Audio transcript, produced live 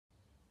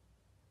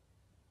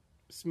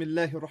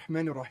Bismillahir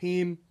Rahmanir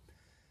Rahim.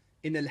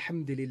 Innal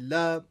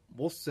hamdalillah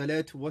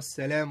wassalatu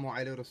wassalamu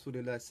ala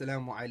rasulillah.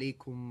 Assalamu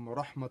alaikum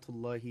wa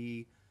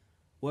rahmatullahi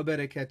wa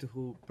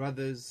barakatuhu,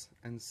 brothers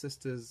and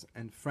sisters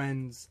and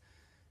friends,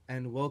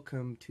 and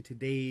welcome to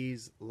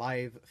today's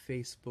live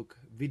Facebook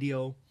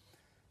video.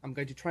 I'm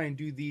going to try and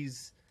do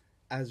these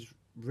as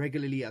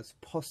regularly as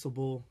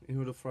possible in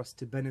order for us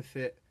to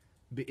benefit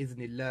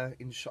bi'idhnillah,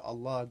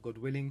 inshallah, God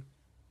willing.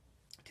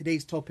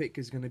 Today's topic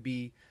is going to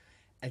be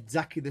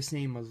exactly the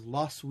same as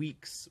last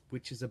week's,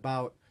 which is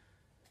about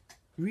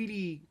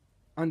really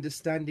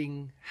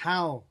understanding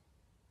how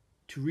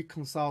to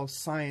reconcile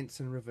science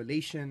and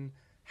revelation,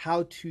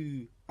 how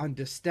to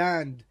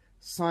understand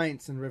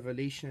science and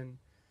revelation,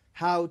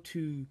 how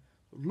to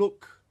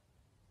look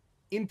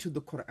into the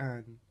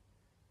Qur'an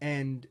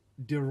and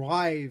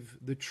derive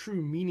the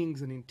true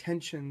meanings and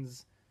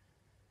intentions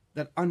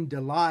that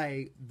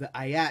underlie the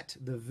ayat,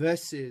 the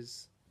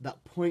verses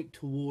that point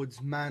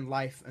towards man,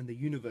 life, and the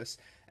universe.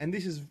 And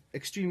this is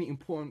extremely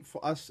important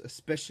for us,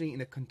 especially in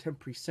a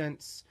contemporary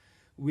sense.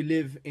 We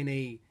live in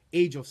an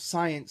age of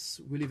science.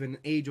 We live in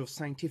an age of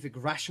scientific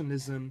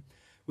rationalism,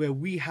 where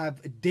we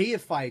have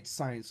deified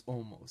science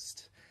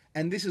almost.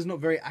 And this is not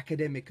very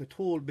academic at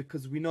all,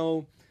 because we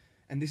know,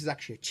 and this is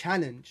actually a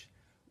challenge,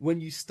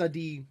 when you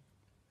study,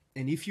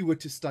 and if you were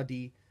to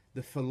study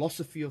the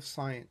philosophy of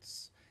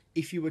science,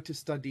 if you were to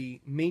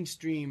study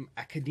mainstream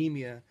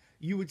academia,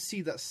 you would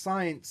see that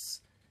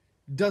science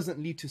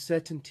doesn't lead to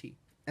certainty.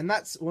 And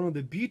that's one of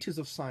the beauties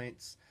of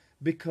science,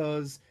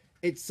 because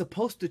it's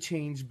supposed to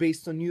change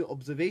based on new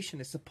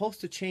observation. It's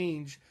supposed to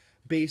change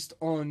based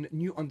on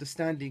new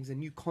understandings and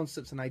new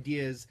concepts and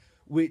ideas,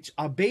 which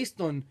are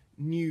based on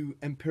new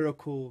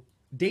empirical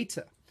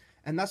data.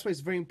 And that's why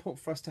it's very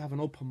important for us to have an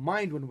open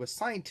mind when we're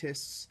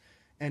scientists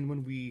and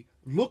when we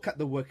look at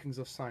the workings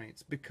of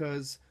science,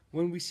 because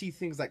when we see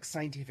things like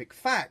scientific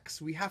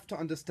facts, we have to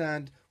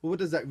understand, well, what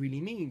does that really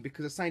mean?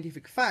 Because a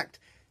scientific fact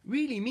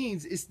really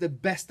means it's the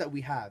best that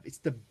we have. It's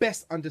the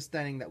best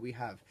understanding that we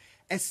have,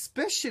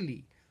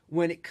 especially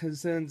when it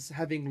concerns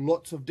having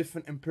lots of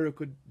different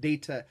empirical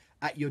data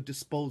at your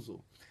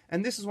disposal.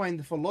 And this is why in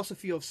the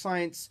philosophy of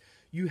science,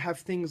 you have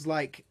things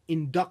like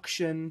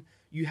induction,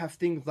 you have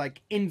things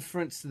like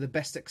inference to the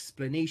best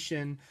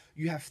explanation,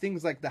 you have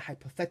things like the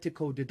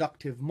hypothetical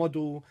deductive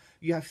model,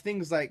 you have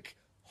things like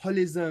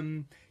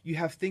holism, you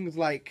have things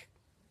like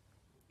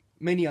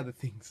many other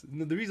things.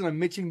 The reason I'm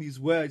mentioning these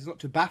words is not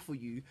to baffle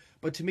you,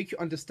 but to make you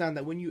understand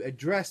that when you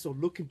address or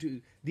look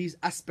into these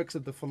aspects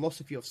of the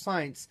philosophy of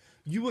science,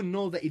 you will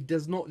know that it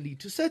does not lead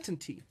to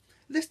certainty.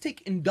 Let's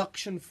take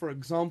induction, for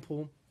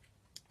example.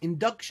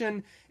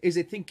 Induction is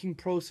a thinking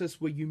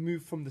process where you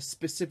move from the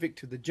specific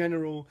to the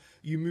general,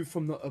 you move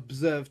from the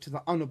observed to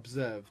the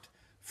unobserved.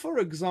 For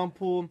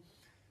example,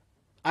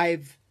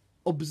 I've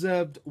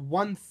observed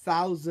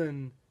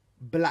 1,000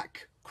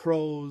 black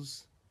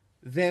crows,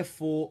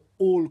 therefore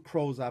all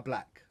crows are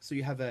black. So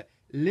you have a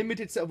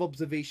limited set of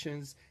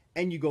observations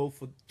and you go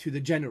to the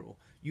general.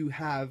 You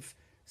have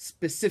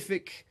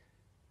specific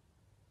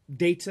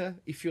data,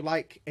 if you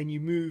like, and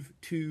you move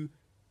to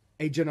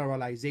a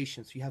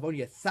generalization. So you have only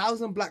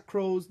 1,000 black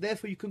crows,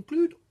 therefore you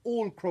conclude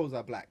all crows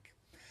are black.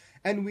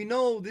 And we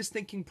know this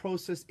thinking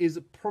process is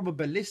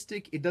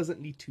probabilistic. It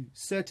doesn't lead to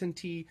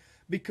certainty,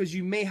 because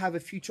you may have a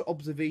future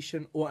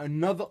observation or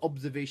another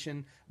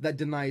observation that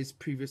denies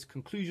previous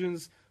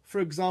conclusions.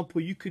 For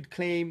example, you could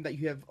claim that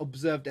you have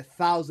observed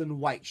 1,000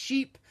 white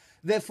sheep,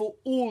 therefore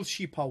all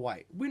sheep are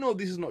white. We know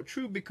this is not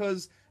true,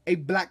 because a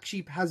black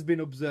sheep has been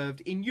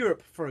observed in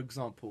Europe, for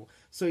example.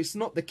 So it's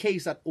not the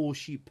case that all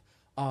sheep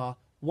are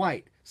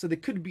white. So there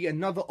could be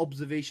another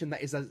observation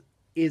that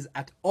is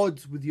at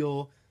odds with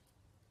your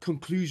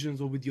conclusions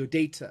or with your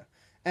data.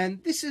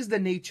 And this is the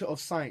nature of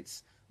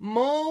science.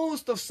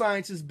 Most of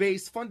science is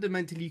based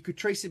fundamentally, you could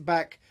trace it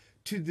back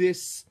to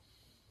this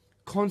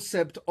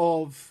concept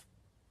of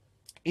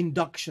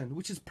induction,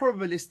 which is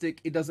probabilistic.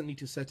 It doesn't lead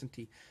to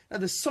certainty. Now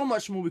there's so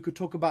much more we could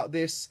talk about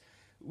this.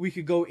 We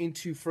could go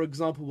into, for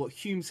example, what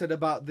Hume said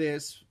about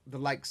this, the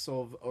likes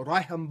of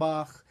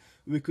Reichenbach.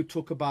 We could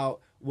talk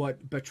about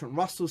what Bertrand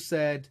Russell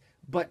said.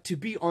 But to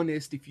be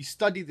honest, if you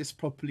study this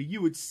properly,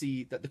 you would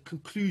see that the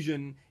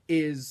conclusion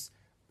is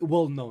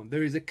well known.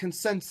 There is a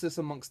consensus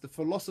amongst the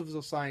philosophers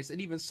of science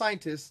and even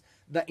scientists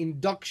that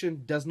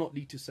induction does not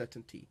lead to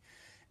certainty.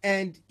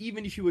 And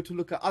even if you were to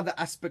look at other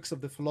aspects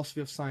of the philosophy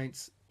of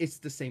science, it's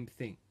the same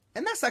thing.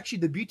 And that's actually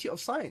the beauty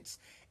of science.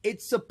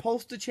 It's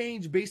supposed to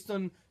change based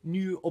on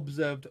new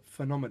observed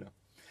phenomena.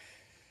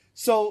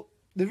 So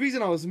the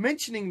reason I was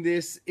mentioning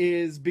this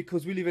is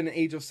because we live in an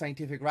age of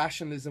scientific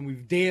rationalism.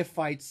 We've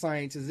deified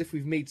science as if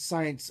we've made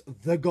science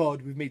the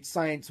God. We've made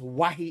science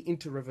wahi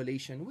into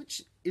revelation,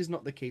 which is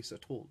not the case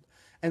at all.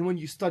 And when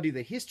you study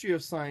the history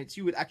of science,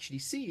 you would actually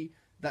see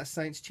that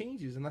science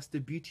changes, and that's the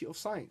beauty of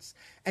science.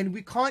 And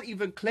we can't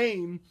even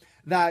claim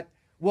that,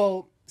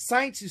 well,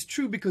 science is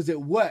true because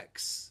it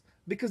works,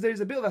 because there's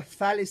a bit of a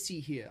fallacy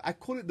here. I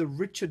call it the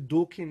Richard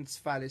Dawkins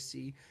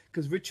fallacy,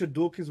 because Richard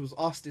Dawkins was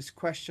asked this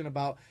question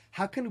about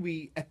how can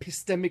we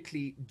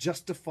epistemically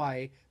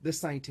justify the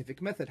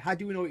scientific method? How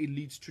do we know it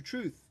leads to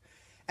truth?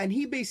 And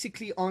he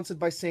basically answered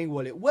by saying,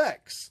 well, it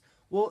works.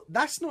 Well,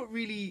 that's not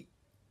really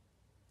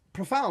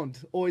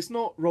profound, or it's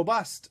not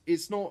robust.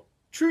 It's not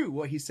true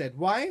what he said.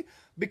 Why?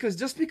 Because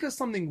just because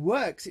something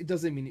works, it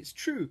doesn't mean it's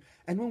true.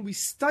 And when we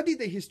study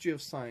the history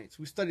of science,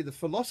 we study the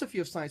philosophy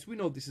of science, we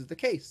know this is the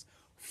case.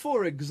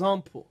 For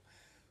example,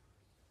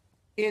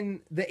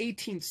 in the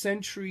 18th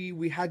century,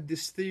 we had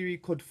this theory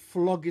called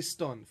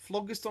phlogiston.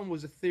 Phlogiston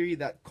was a theory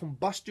that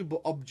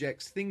combustible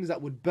objects, things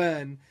that would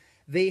burn,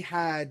 they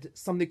had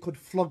something called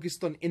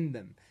phlogiston in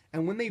them.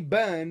 And when they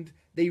burned,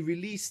 they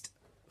released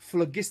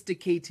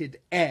phlogisticated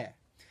air.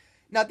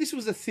 Now, this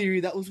was a theory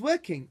that was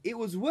working. It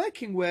was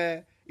working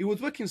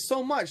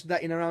so much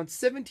that in around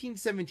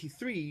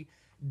 1773,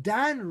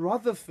 Dan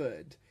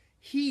Rutherford,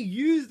 he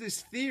used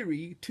this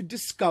theory to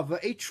discover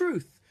a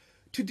truth,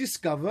 to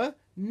discover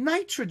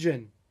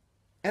nitrogen.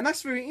 And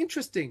that's very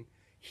interesting.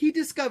 He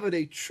discovered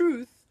a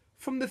truth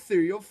from the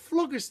theory of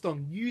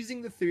phlogiston,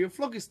 using the theory of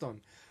phlogiston.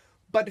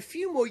 But a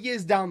few more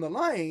years down the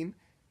line,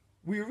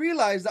 we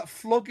realized that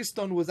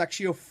phlogiston was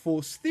actually a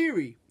false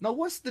theory. Now,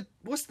 what's the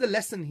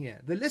lesson here?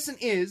 The lesson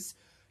is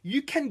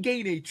you can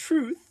gain a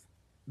truth,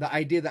 the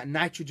idea that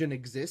nitrogen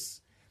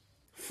exists,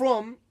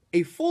 from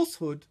a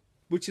falsehood,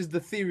 which is the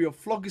theory of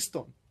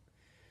phlogiston.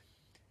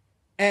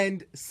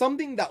 And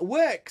something that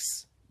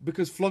works,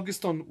 because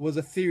phlogiston was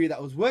a theory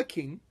that was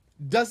working,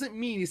 doesn't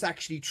mean it's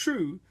actually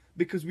true,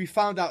 because we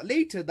found out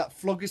later that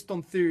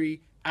phlogiston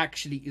theory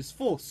actually is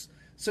false.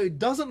 So it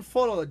doesn't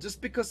follow that just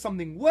because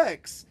something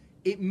works,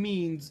 it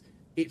means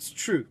it's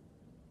true.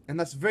 And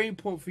that's very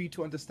important for you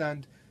to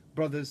understand,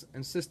 brothers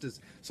and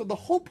sisters. So the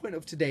whole point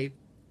of today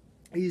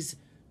is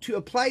to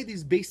apply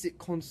these basic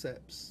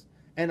concepts.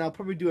 And I'll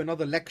probably do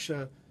another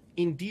lecture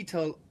in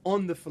detail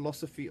on the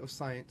philosophy of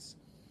science.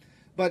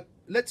 But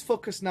let's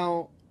focus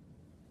now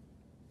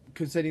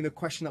concerning the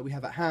question that we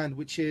have at hand,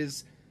 which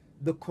is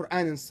the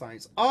Qur'an and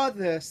science. Are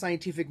there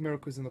scientific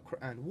miracles in the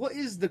Qur'an? What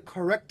is the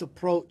correct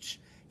approach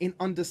in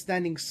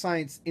understanding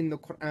science in the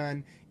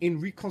Qur'an, in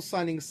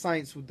reconciling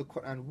science with the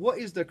Qur'an? What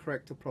is the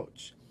correct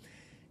approach?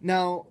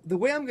 Now, the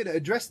way I'm going to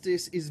address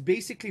this is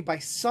basically by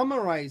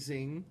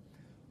summarizing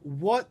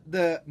what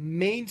the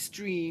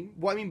mainstream,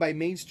 what I mean by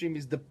mainstream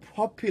is the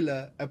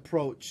popular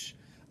approach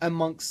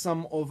amongst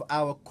some of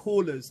our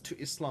callers to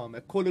Islam.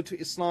 A caller to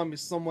Islam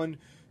is someone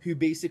who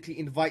basically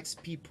invites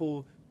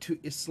people to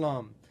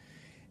Islam.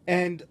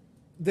 And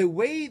the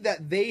way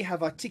that they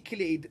have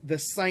articulated the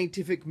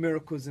scientific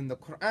miracles in the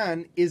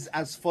Qur'an is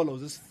as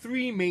follows. There's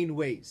three main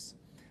ways.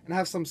 And I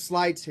have some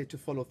slides here to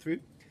follow through.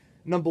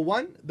 Number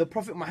one, the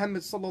Prophet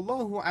Muhammad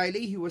sallallahu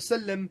alaihi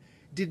wasallam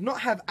did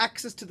not have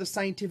access to the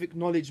scientific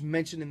knowledge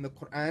mentioned in the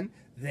Qur'an,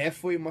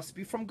 therefore it must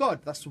be from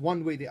God. That's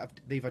one way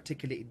they've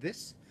articulated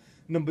this.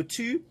 Number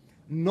two,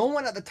 no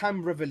one at the time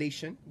of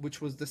revelation,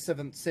 which was the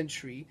 7th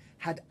century,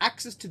 had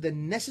access to the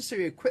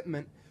necessary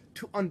equipment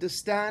to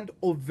understand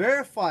or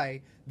verify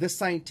the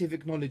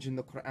scientific knowledge in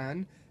the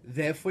Qur'an,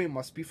 therefore it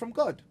must be from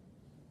God.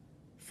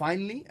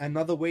 Finally,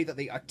 another way that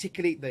they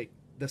articulate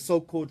the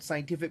so-called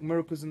scientific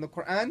miracles in the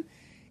Qur'an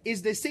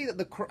is they say that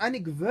the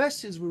Quranic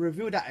verses were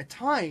revealed at a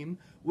time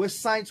where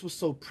science was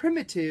so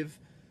primitive,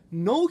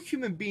 no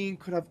human being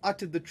could have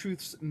uttered the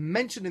truths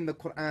mentioned in the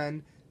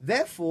Qur'an,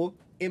 therefore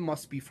it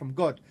must be from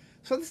God.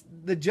 So that's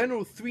the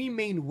general three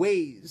main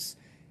ways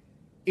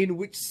in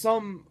which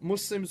some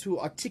Muslims who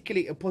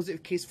articulate a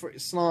positive case for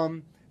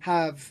Islam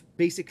have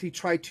basically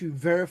tried to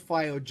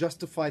verify or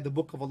justify the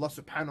book of Allah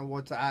subhanahu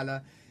wa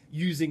ta'ala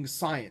using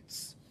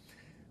science.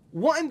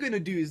 What I'm going to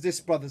do is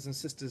this, brothers and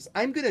sisters.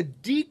 I'm going to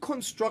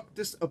deconstruct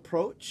this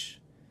approach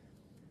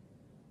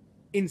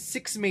in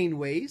 6 main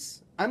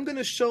ways. I'm going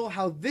to show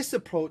how this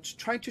approach,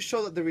 trying to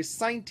show that there is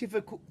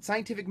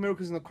scientific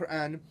miracles in the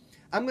Quran,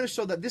 I'm going to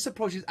show that this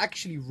approach is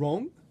actually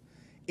wrong.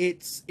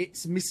 It's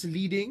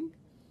misleading.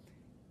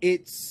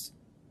 It's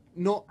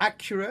not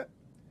accurate.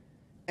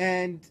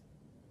 And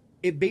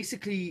it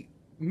basically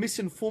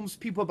misinforms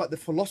people about the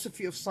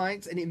philosophy of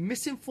science, and it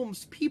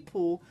misinforms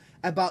people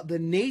about the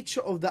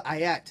nature of the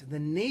ayat, the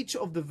nature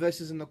of the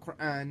verses in the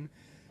Quran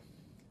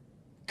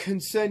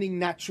concerning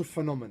natural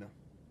phenomena.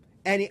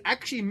 And it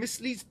actually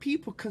misleads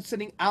people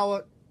concerning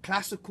our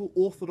classical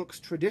Orthodox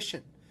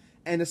tradition,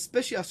 and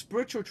especially our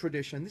spiritual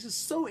tradition. This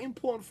is so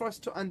important for us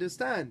to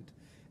understand,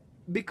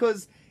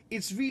 because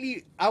it's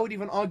really, I would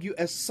even argue,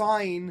 a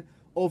sign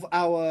of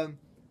our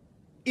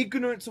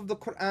ignorance of the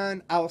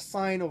Quran, our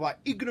sign of our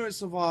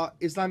ignorance of our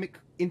Islamic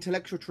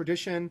intellectual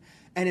tradition,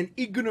 and an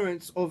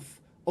ignorance of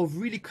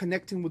really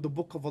connecting with the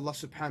book of Allah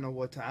subhanahu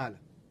wa ta'ala.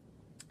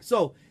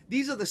 So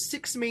these are the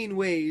 6 main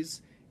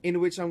ways in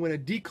which I'm going to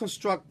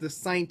deconstruct the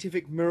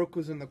scientific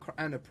miracles in the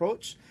Quran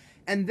approach,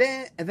 and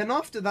then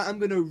after that I'm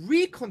going to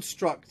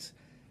reconstruct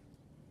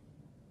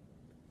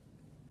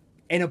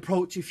an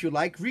approach, if you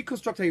like,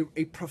 reconstruct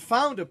a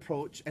profound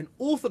approach, an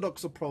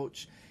orthodox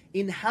approach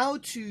in how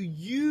to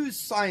use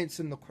science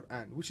in the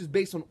Qur'an, which is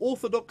based on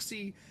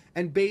orthodoxy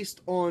and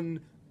based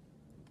on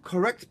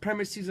correct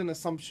premises and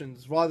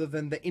assumptions rather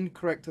than the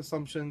incorrect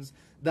assumptions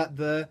that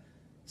the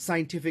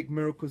scientific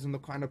miracles in the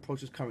Qur'an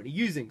approach is currently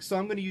using. So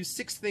I'm going to use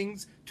 6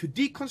 things to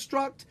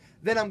deconstruct,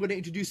 then I'm going to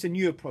introduce a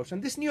new approach.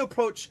 And this new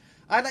approach,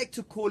 I like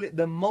to call it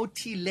the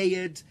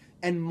multi-layered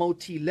and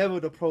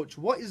multi-leveled approach.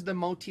 What is the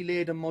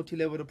multi-layered and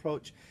multi-leveled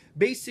approach?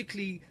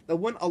 Basically, that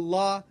when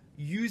Allah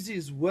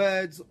uses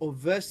words or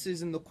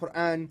verses in the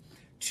Qur'an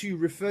to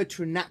refer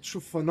to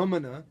natural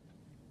phenomena,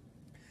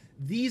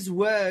 these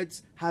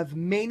words have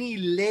many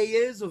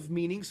layers of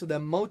meaning, so they're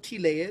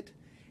multi-layered.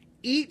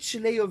 Each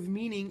layer of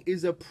meaning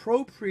is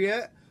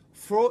appropriate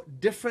for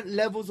different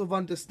levels of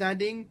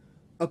understanding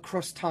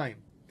across time.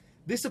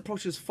 This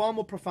approach is far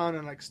more profound,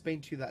 and I'll explain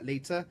to you that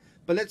later.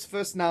 But let's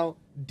first now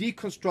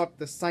deconstruct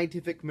the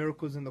scientific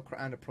miracles in the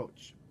Qur'an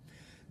approach.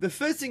 The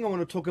first thing I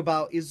want to talk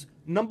about is,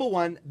 number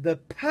 1, the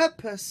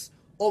purpose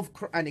of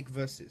Qur'anic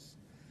verses.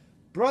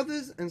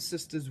 Brothers and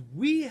sisters,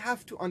 we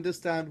have to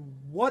understand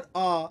what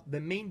are the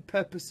main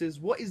purposes,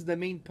 what is the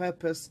main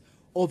purpose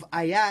of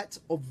ayat,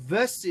 of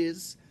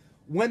verses,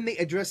 when they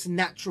address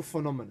natural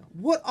phenomena.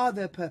 What are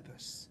their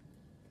purpose?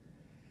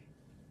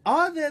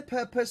 Are their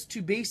purpose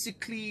to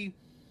basically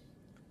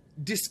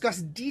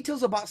discuss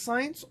details about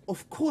science?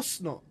 Of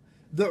course not.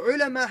 The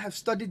ulama have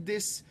studied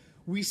this.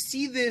 We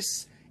see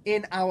this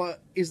in our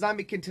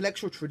Islamic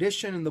intellectual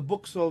tradition, in the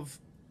books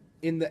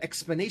in the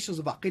explanations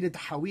of Aqidah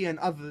Tahawiyya and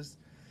others.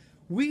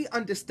 We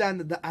understand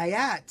that the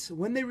ayat,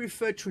 when they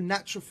refer to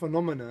natural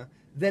phenomena,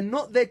 they're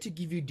not there to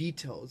give you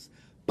details,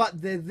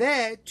 but they're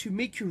there to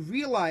make you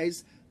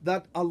realize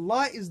that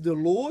Allah is the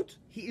Lord,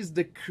 He is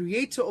the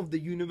creator of the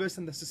universe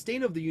and the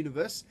sustainer of the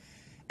universe,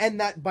 and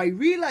that by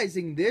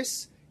realizing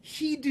this,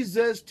 He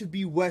deserves to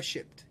be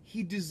worshipped.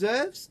 He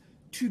deserves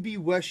to be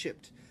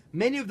worshipped.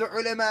 Many of the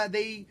ulama,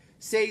 they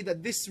say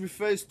that this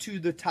refers to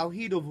the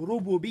Tawheed of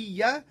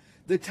Rububiyyah,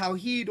 the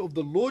Tawheed of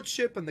the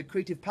Lordship and the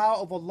creative power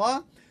of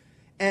Allah.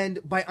 And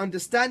by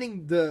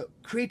understanding the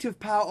creative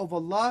power of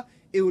Allah,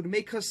 it would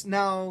make us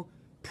now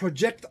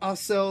project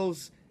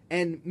ourselves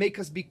and make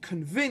us be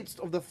convinced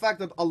of the fact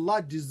that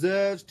Allah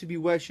deserves to be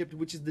worshipped,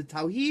 which is the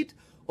Tawheed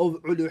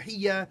of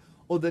Uluhiyyah,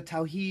 or the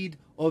Tawheed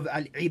of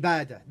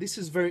Al-Ibadah. This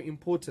is very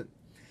important.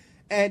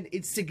 And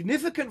it's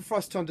significant for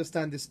us to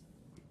understand this,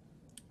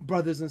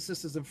 brothers and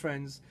sisters and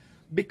friends,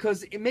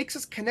 because it makes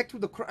us connect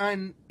with the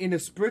Qur'an in a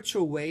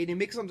spiritual way, and it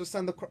makes us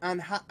understand the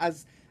Qur'an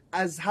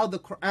as how the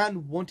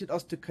Qur'an wanted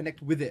us to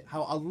connect with it,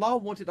 how Allah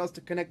wanted us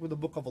to connect with the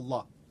Book of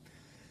Allah.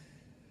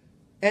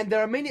 And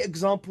there are many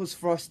examples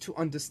for us to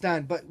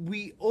understand, but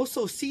we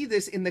also see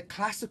this in the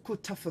classical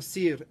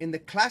tafsir, in the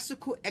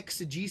classical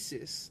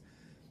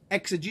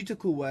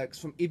exegetical works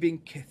from Ibn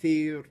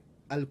Kathir,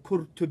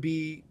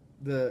 Al-Qurtubi,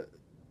 the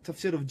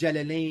tafsir of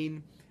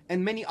Jalalain,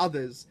 and many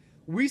others.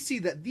 We see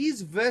that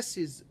these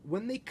verses,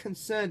 when they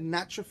concern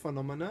natural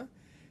phenomena,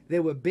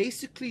 they were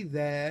basically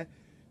there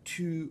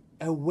to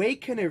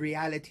awaken a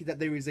reality that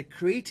there is a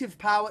creative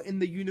power in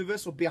the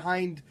universe or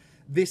behind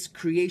this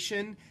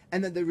creation,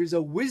 and that there is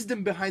a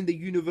wisdom behind the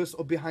universe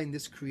or behind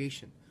this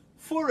creation.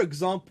 For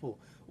example,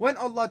 when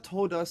Allah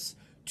told us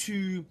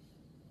to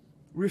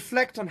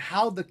reflect on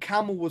how the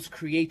camel was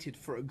created,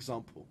 for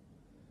example,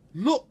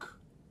 look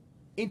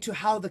into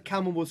how the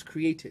camel was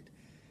created.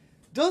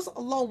 Does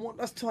Allah want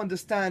us to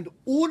understand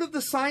all of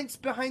the science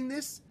behind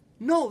this?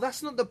 No,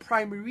 that's not the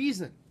primary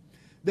reason.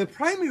 The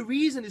primary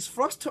reason is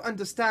for us to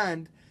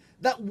understand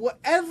that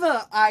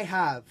whatever I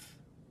have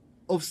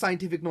of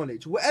scientific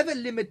knowledge, whatever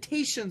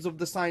limitations of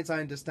the science I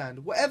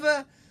understand,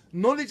 whatever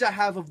knowledge I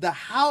have of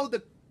how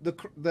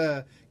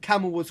the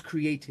camel was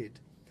created,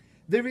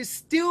 there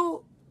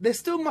still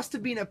must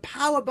have been a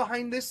power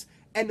behind this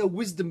and a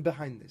wisdom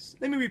behind this.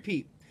 Let me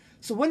repeat.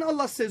 So when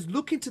Allah says,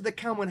 look into the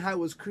camel and how it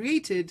was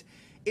created,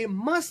 it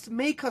must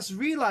make us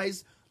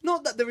realize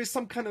not that there is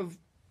some kind of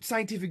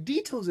scientific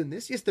details in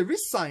this. Yes, there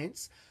is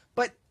science,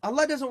 but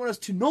Allah doesn't want us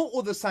to know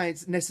all the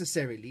science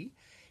necessarily.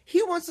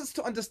 He wants us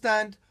to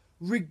understand,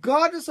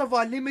 regardless of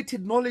our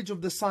limited knowledge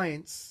of the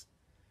science,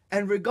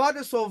 and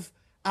regardless of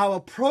our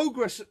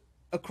progress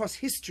across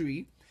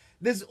history,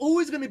 there's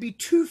always going to be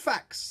 2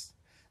 facts.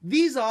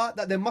 These are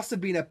that there must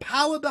have been a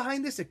power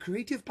behind this, a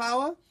creative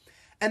power,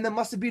 and there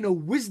must have been a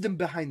wisdom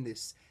behind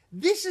this.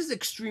 This is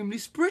extremely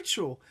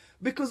spiritual,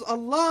 because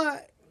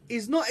Allah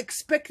is not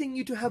expecting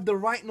you to have the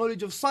right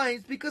knowledge of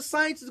science, because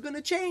science is going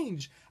to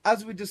change,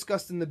 as we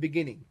discussed in the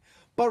beginning.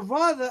 But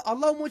rather,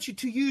 Allah wants you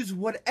to use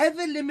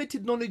whatever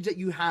limited knowledge that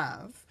you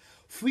have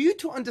for you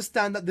to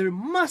understand that there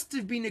must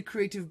have been a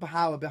creative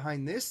power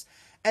behind this,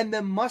 and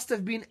there must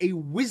have been a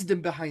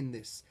wisdom behind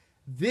this.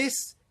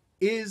 This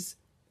is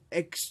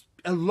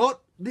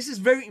this is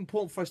very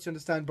important for us to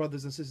understand,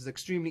 brothers and sisters,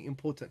 extremely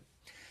important.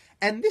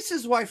 And this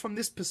is why, from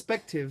this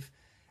perspective,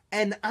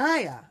 an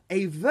ayah,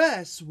 a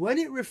verse, when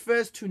it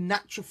refers to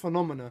natural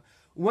phenomena,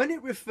 when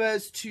it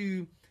refers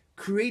to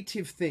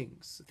creative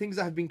things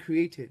that have been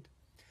created,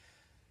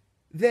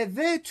 they're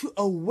there to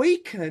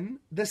awaken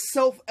the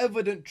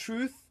self-evident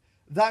truth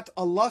that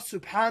Allah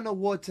subhanahu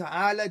wa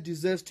ta'ala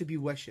deserves to be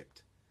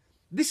worshipped.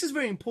 This is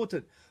very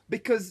important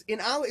because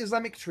in our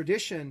Islamic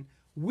tradition,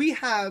 we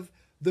have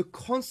the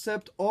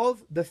concept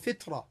of the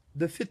fitrah,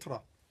 the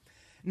fitrah.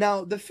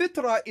 Now, the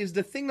fitrah is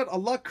the thing that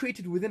Allah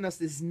created within us,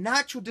 this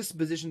natural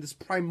disposition, this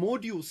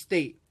primordial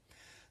state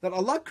that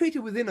Allah created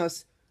within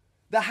us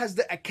that has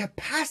the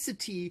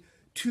capacity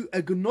to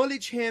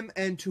acknowledge Him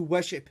and to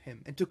worship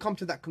Him and to come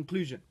to that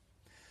conclusion.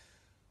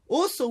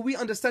 Also, we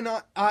understand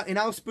in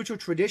our spiritual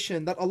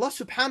tradition that Allah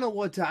subhanahu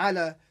wa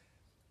ta'ala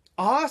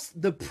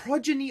asked the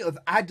progeny of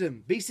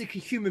Adam,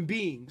 basically human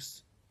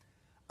beings,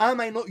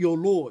 am I not your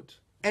Lord?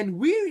 And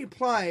we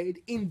replied,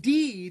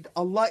 indeed,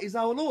 Allah is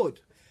our Lord.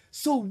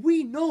 So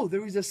we know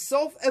there is a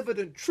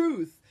self-evident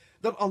truth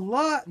that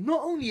Allah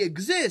not only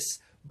exists,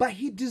 but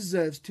He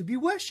deserves to be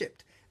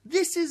worshipped.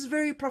 This is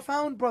very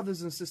profound,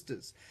 brothers and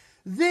sisters.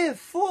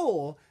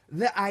 Therefore,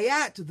 the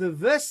ayat, the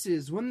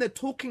verses, when they're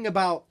talking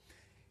about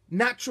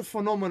natural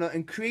phenomena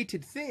and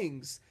created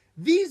things,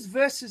 these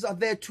verses are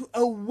there to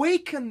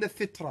awaken the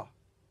fitrah.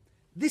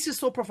 This is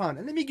so profound.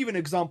 And let me give you an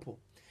example.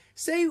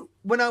 Say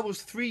when I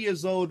was 3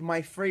 years old,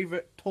 my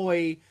favorite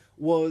toy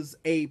was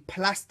a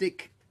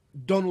plastic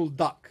Donald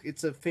Duck.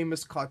 It's a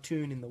famous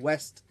cartoon in the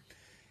West.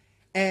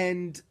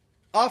 And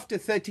after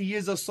 30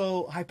 years or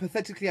so,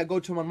 hypothetically, I go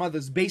to my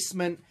mother's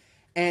basement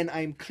and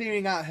I'm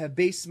clearing out her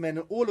basement,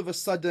 and all of a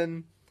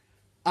sudden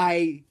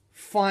I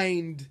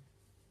find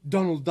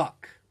Donald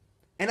Duck.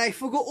 And I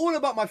forgot all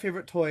about my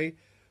favorite toy,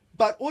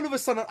 but all of a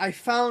sudden I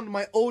found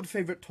my old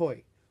favorite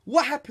toy.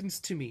 What happens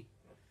to me?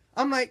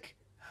 I'm like,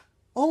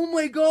 oh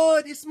my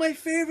God, it's my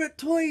favorite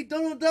toy,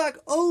 Donald Duck.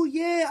 Oh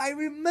yeah, I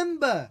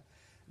remember.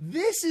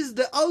 This is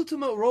the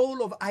ultimate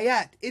role of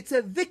ayat. It's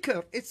a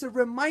dhikr, it's a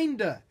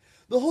reminder.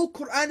 The whole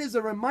Qur'an is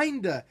a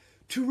reminder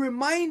to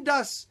remind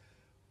us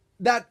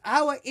that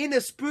our inner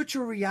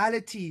spiritual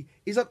reality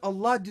is that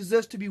Allah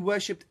deserves to be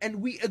worshipped,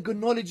 and we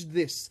acknowledge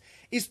this.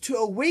 Is to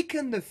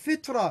awaken the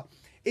fitrah,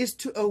 is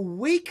to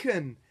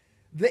awaken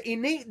the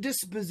innate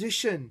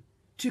disposition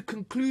to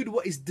conclude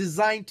what is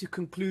designed to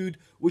conclude,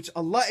 which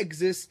Allah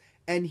exists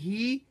and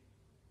He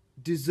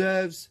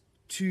deserves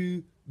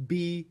to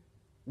be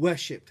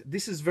worshipped.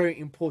 This is very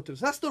important.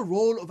 So that's the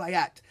role of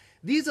ayat.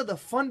 These are the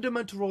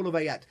fundamental role of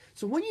ayat.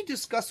 So when you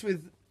discuss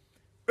with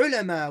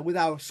ulama, with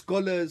our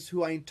scholars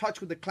who are in touch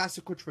with the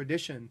classical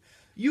tradition,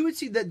 you would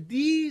see that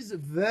these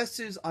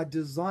verses are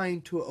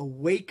designed to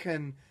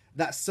awaken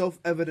that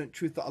self-evident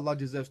truth that Allah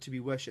deserves to be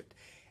worshipped.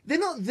 They're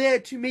not there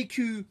to make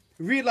you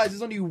realize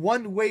there's only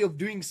one way of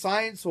doing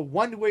science or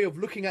one way of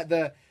looking at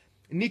the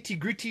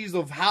nitty-gritties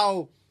of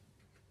how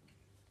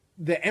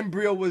the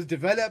embryo was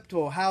developed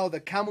or how the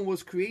camel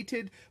was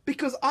created,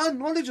 because our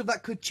knowledge of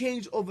that could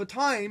change over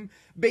time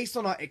based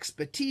on our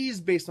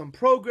expertise, based on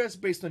progress,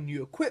 based on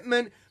new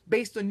equipment,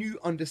 based on new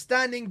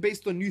understanding,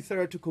 based on new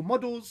theoretical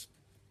models.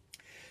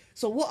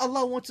 So what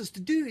Allah wants us to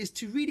do is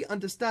to really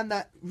understand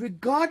that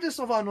regardless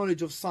of our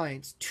knowledge of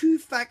science, two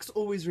facts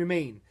always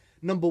remain.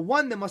 Number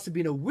one, there must have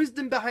been a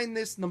wisdom behind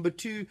this. Number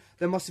two,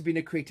 there must have been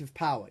a creative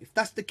power. If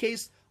that's the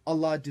case,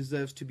 Allah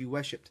deserves to be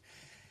worshipped.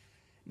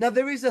 Now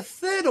there is a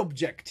third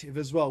objective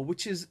as well,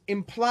 which is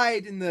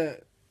implied in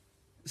the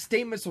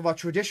statements of our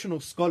traditional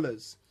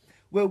scholars,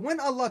 where when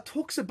Allah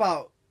talks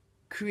about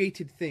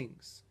created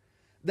things,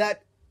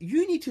 that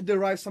you need to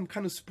derive some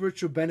kind of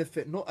spiritual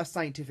benefit, not a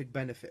scientific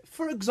benefit.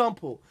 For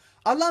example,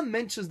 Allah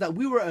mentions that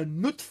we were a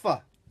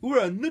nutfa. We were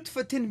a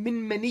nutfatin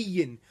min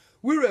maniyyin.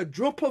 We were a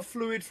drop of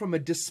fluid from a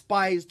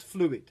despised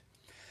fluid.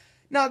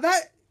 Now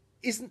that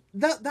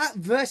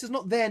verse is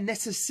not there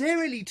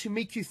necessarily to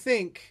make you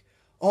think,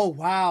 oh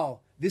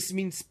wow, this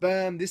means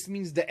sperm, this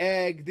means the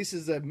egg, this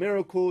is a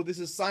miracle, this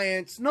is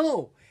science.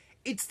 No,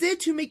 it's there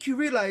to make you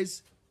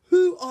realize,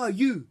 who are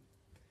you?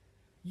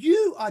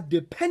 You are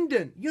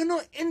dependent. You're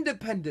not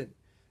independent.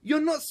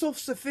 You're not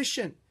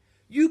self-sufficient.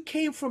 You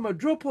came from a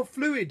drop of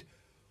fluid.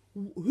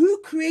 Who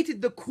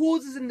created the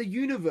causes in the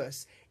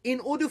universe in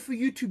order for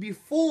you to be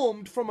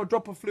formed from a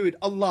drop of fluid?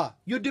 Allah.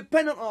 You're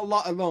dependent on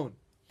Allah alone.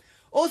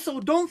 Also,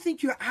 don't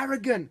think you're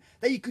arrogant,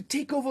 that you could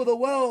take over the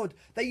world,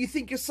 that you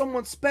think you're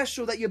someone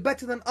special, that you're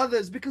better than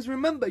others. Because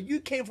remember, you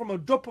came from a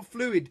drop of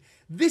fluid.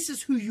 This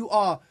is who you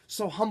are,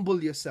 so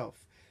humble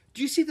yourself.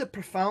 Do you see the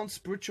profound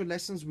spiritual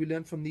lessons we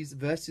learn from these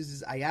verses,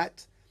 is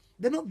ayat?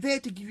 They're not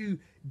there to give you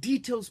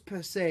details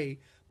per se,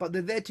 but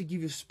they're there to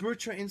give you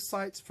spiritual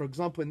insights. For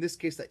example, in this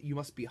case, that you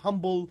must be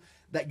humble,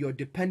 that you're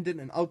dependent,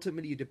 and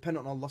ultimately you're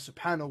dependent on Allah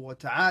subhanahu wa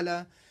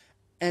ta'ala.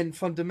 And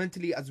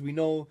fundamentally, as we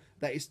know,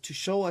 that is to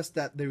show us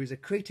that there is a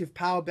creative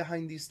power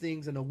behind these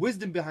things and a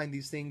wisdom behind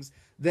these things.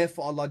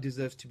 Therefore, Allah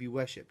deserves to be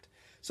worshipped.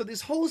 So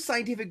this whole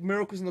scientific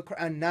miracles in the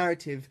Qur'an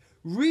narrative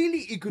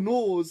really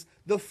ignores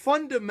the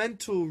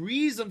fundamental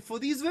reason for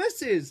these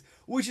verses,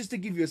 which is to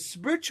give you a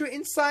spiritual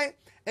insight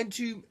and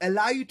to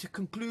allow you to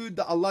conclude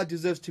that Allah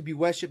deserves to be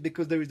worshipped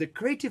because there is a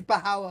creative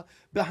power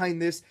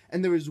behind this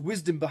and there is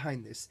wisdom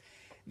behind this.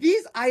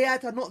 These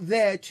ayat are not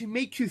there to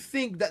make you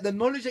think that the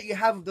knowledge that you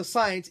have of the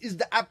science is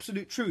the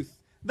absolute truth.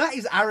 That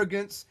is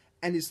arrogance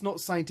and it's not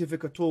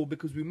scientific at all,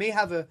 because we may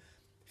have a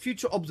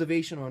future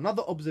observation or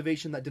another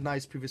observation that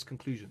denies previous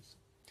conclusions.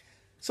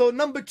 So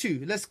number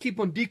 2, let's keep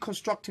on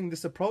deconstructing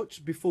this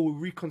approach before we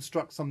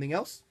reconstruct something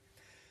else.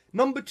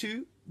 Number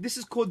 2, this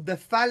is called the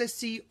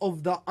fallacy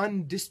of the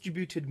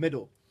undistributed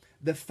middle.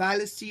 The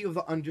fallacy of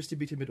the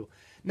undistributed middle.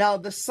 Now,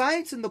 the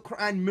science in the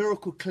Qur'an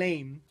miracle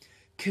claim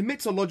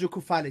commits a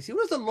logical fallacy.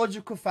 What does a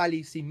logical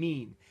fallacy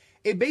mean?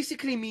 It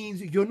basically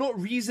means you're not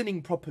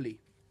reasoning properly.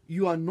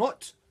 You are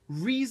not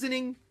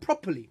reasoning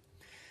properly.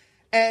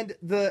 And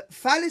the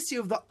fallacy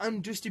of the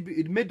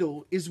undistributed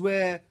middle is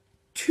where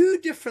two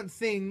different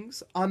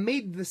things are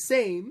made the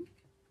same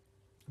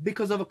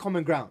because of a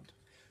common ground.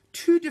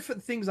 Two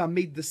different things are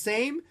made the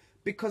same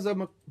because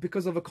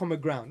of a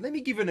common ground. Let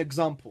me give you an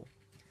example.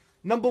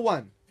 Number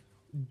 1,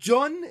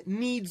 John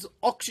needs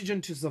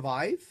oxygen to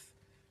survive.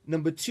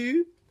 Number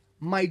 2,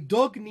 my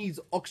dog needs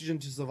oxygen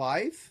to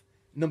survive.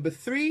 Number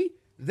 3,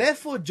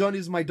 therefore John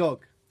is my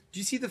dog. Do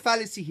you see the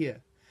fallacy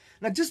here?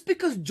 Now, just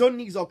because John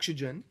needs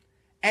oxygen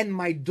and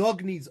my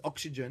dog needs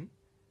oxygen,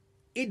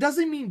 it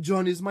doesn't mean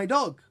John is my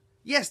dog.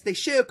 Yes, they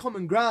share a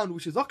common ground,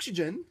 which is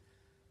oxygen,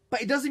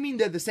 but it doesn't mean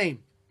they're the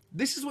same.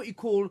 This is what you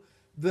call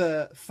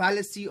the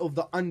fallacy of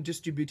the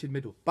undistributed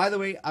middle. By the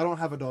way, I don't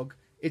have a dog.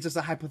 It's just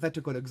a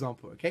hypothetical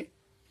example, okay?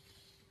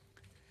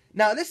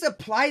 Now, let's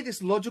apply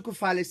this logical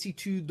fallacy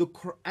to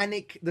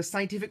the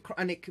scientific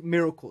Quranic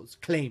miracles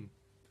claim.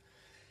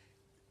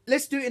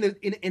 Let's do it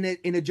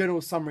in a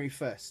general summary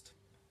first.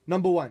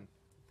 Number 1,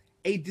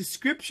 a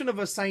description of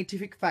a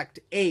scientific fact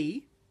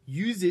A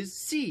uses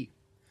C.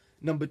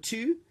 Number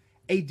 2,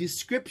 a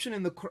description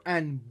in the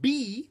Quran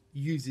B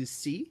uses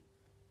C.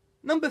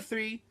 Number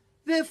 3,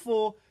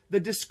 therefore, the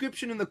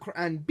description in the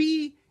Quran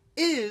B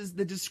is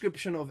the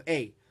description of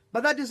A.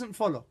 But that doesn't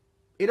follow.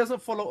 It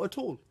doesn't follow at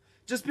all.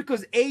 Just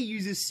because A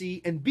uses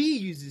C and B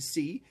uses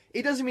C,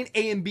 it doesn't mean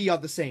A and B are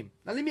the same.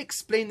 Now let me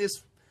explain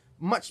this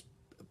much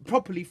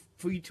properly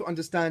for you to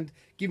understand,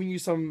 giving you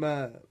some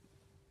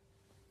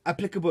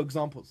applicable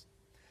examples.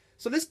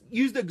 So let's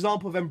use the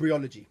example of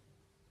embryology.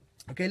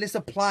 Okay, let's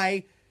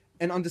apply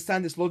and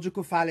understand this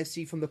logical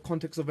fallacy from the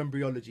context of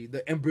embryology,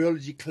 the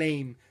embryology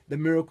claim, the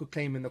miracle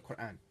claim in the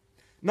Quran.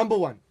 Number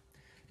 1,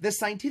 the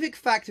scientific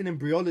fact in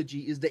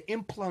embryology is the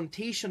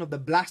implantation of the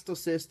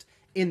blastocyst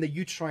in the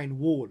uterine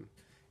wall.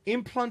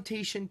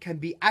 Implantation can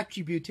be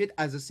attributed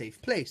as a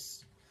safe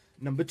place.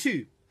 Number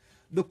 2,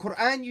 the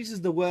Quran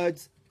uses the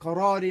words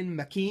qararin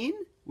makin,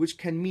 which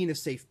can mean a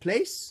safe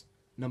place.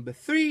 Number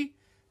 3,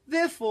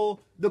 therefore,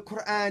 the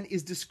Quran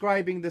is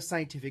describing the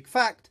scientific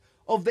fact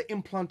of the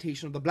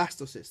implantation of the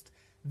blastocyst.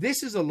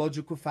 This is a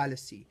logical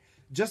fallacy.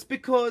 Just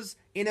because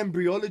in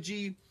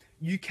embryology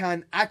you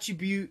can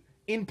attribute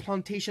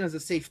implantation as a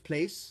safe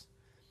place,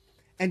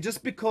 and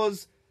just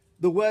because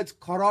the words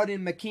qararin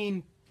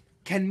makin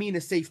can mean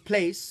a safe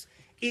place,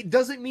 it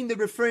doesn't mean they're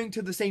referring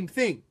to the same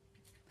thing.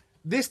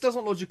 This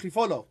doesn't logically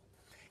follow.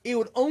 It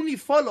would only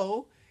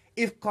follow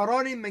if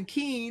qararin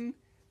makin,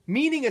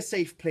 meaning a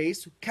safe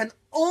place, can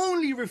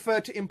only refer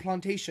to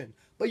implantation.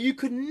 But you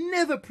could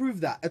never prove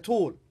that at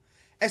all.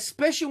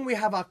 Especially when we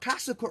have our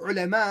classical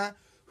ulama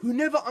who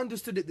never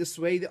understood it this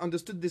way. They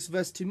understood this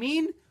verse to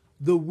mean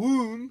the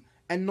womb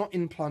and not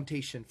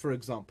implantation, for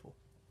example.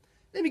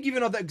 Let me give you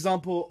another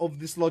example of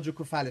this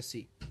logical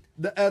fallacy.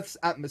 The Earth's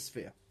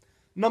atmosphere.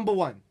 Number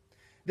 1,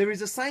 there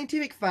is a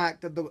scientific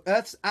fact that the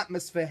Earth's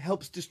atmosphere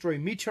helps destroy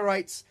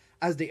meteorites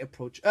as they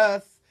approach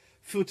Earth,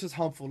 filters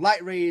harmful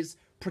light rays,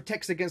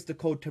 protects against the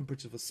cold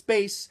temperatures of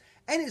space,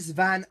 and its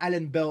Van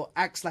Allen belt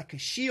acts like a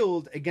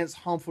shield against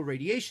harmful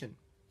radiation.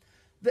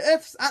 The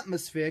Earth's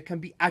atmosphere can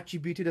be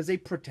attributed as a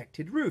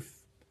protected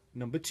roof.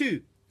 Number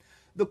 2,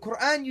 the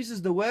Quran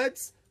uses the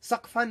words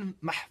saqfan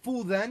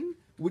mahfudhan,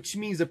 which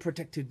means a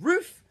protected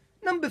roof.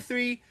 Number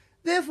 3,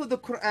 therefore the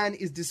Quran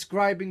is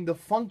describing the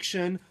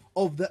function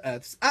of the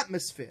Earth's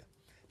atmosphere.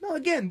 Now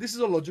again, this is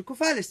a logical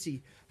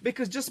fallacy,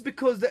 because just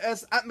because the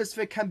Earth's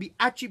atmosphere can be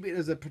attributed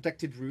as a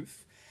protected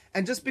roof,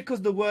 and just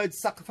because the word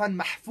saqfan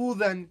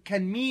mahfudhan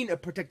can mean a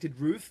protected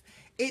roof,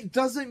 it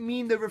doesn't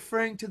mean they're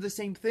referring to the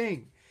same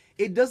thing.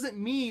 It doesn't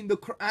mean the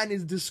Quran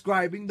is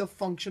describing the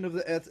function of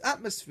the Earth's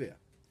atmosphere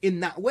in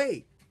that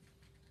way.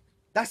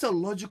 That's a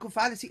logical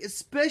fallacy,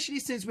 especially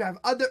since we have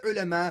other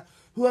ulama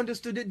who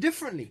understood it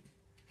differently.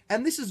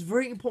 And this is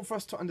very important for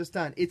us to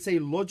understand. It's a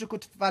logical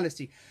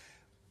fallacy,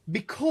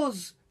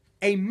 because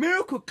a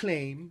miracle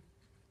claim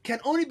can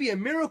only be a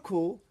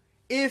miracle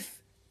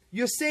if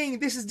you're saying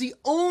this is the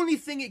only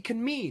thing it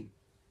can mean.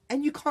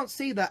 And you can't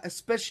say that,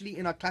 especially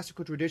in our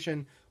classical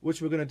tradition,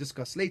 which we're going to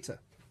discuss later.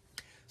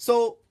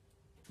 So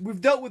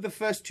we've dealt with the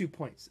first 2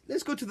 points.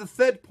 Let's go to the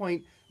third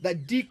point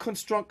that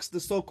deconstructs the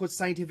so-called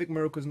scientific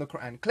miracles in the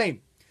Quran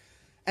claim.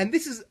 And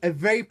this is a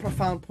very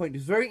profound point.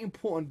 It's very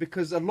important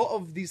because a lot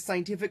of these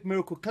scientific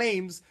miracle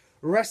claims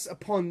rest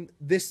upon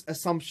this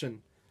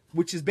assumption,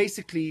 which is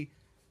basically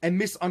a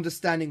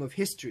misunderstanding of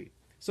history.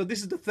 So this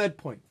is the third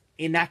point: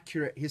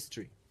 inaccurate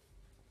history.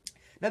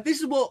 Now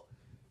this is what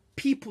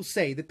people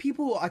say. The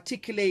people who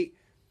articulate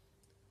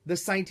the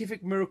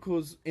scientific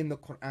miracles in the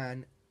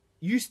Quran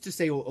used to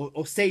say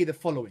or say the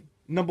following.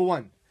 Number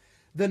one,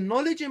 the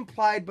knowledge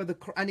implied by the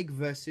Quranic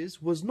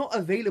verses was not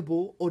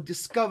available or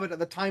discovered at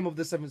the time of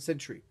the 7th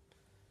century.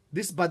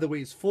 This, by the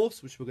way, is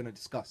false, which we're going to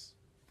discuss.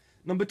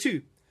 Number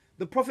two,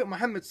 the Prophet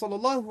Muhammad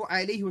sallallahu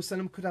alaihi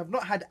wasallam could have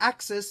not had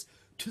access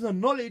to the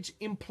knowledge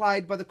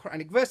implied by the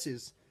Quranic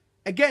verses.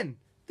 Again,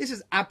 this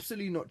is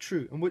absolutely not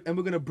true. And we're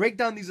going to break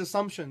down these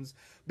assumptions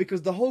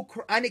because the whole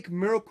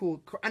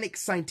Quranic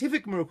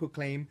scientific miracle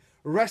claim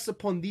rests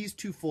upon these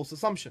two false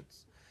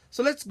assumptions.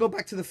 So let's go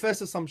back to the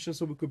first assumption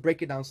so we could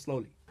break it down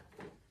slowly.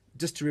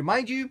 Just to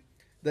remind you,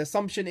 the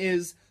assumption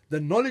is the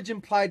knowledge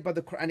implied by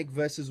the Quranic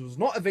verses was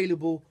not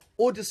available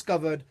or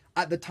discovered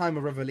at the time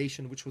of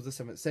revelation, which was the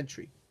 7th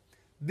century.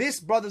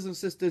 This, brothers and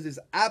sisters, is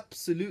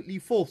absolutely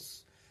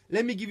false.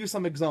 Let me give you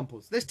some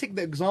examples. Let's take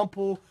the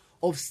example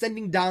of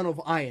sending down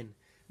of iron.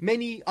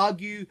 Many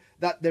argue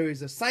that there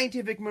is a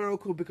scientific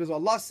miracle because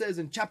Allah says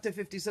in chapter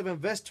 57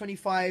 verse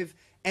 25,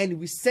 and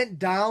we sent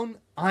down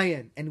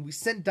iron, and we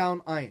sent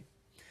down iron.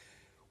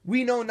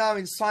 We know now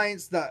in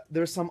science that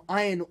there's some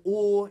iron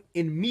ore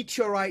in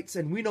meteorites,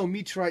 and we know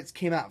meteorites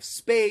came out of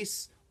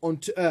space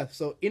onto Earth.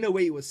 So in a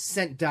way it was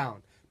sent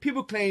down.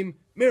 People claim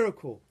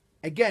miracle.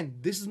 Again,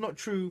 this is not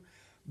true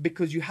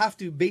because you have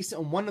to base it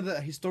on one of the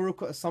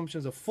historical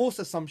assumptions, a false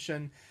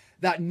assumption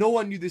that no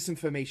one knew this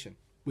information,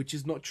 which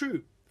is not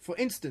true. For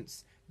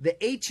instance,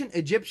 the ancient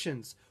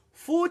Egyptians,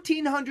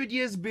 1400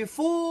 years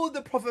before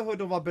the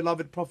prophethood of our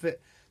beloved Prophet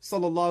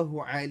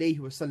sallallahu alaihi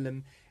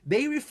wasallam,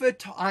 they referred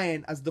to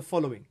iron as the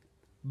following: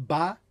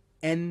 Ba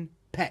en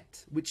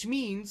Pet, which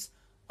means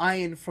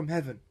iron from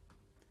heaven.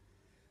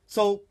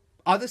 So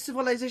other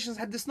civilizations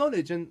had this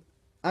knowledge, and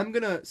I'm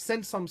going to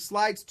send some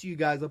slides to you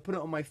guys. I'll put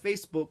it on my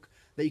Facebook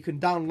that you can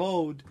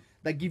download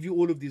that give you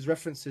all of these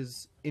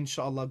references,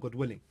 inshallah, God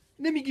willing.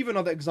 Let me give you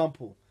another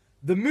example.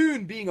 The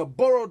moon being a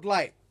borrowed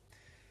light.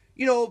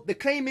 You know, the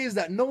claim is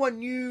that no one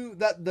knew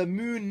that the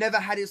moon never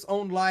had its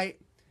own light.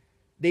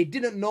 They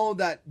didn't know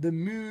that the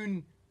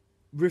moon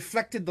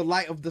reflected the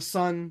light of the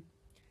sun.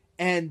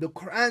 And the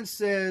Qur'an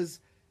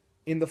says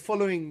in the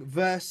following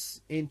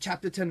verse, in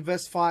chapter 10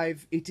 verse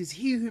 5, it is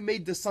he who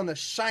made the sun a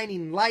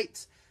shining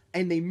light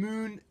and the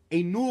moon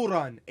a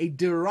nuran, a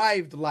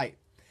derived light.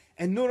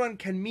 And nuran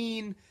can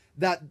mean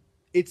that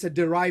it's a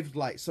derived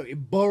light, so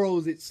it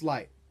borrows its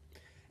light.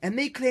 And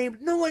they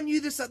claimed no one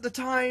knew this at the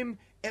time,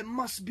 it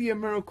must be a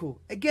miracle.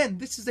 Again,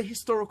 this is a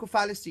historical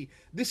fallacy.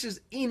 This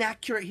is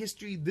inaccurate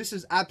history. This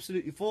is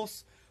absolutely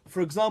false.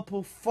 For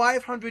example,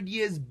 500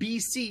 years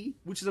BC,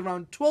 which is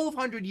around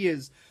 1200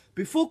 years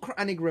before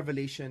Quranic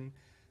revelation,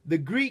 the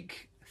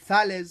Greek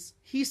Thales,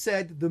 he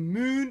said the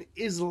moon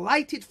is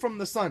lighted from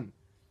the sun.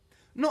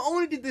 Not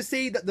only did they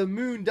say that the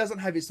moon doesn't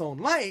have its own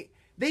light,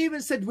 they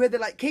even said where the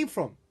light came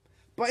from.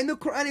 But in the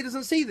Quran it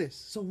doesn't say this.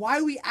 So why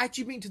are we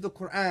attributing to the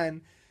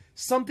Quran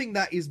something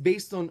that is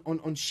based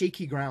on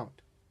shaky ground?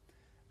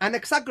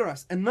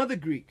 Anaxagoras, another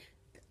Greek,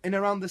 in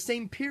around the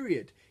same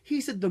period, he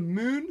said the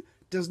moon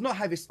does not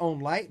have its own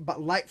light, but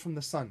light from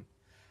the sun.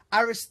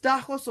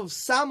 Aristarchus of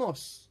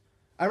Samos,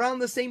 around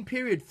the same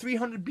period,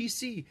 300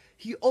 BC,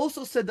 he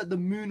also said that the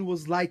moon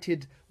was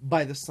lighted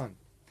by the sun.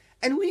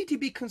 And we need to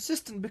be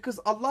consistent because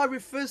Allah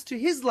refers to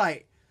His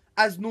light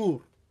as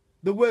Nur,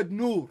 the word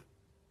Nur,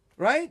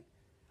 right?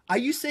 Are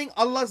you saying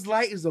Allah's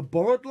light is a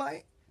borrowed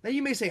light? Now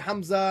you may say,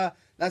 Hamza,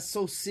 that's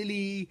so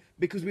silly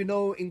because we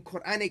know in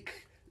Quranic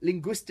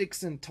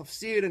linguistics and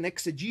tafsir and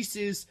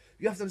exegesis,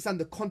 you have to understand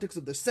the context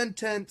of the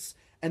sentence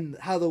and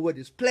how the word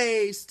is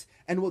placed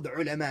and what the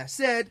ulama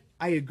said.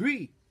 I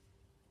agree.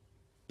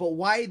 But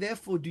why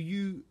therefore do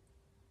you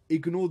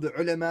ignore the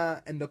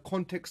ulama and the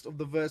context of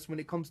the verse when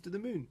it comes to the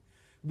moon?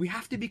 We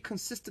have to be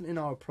consistent in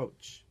our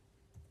approach.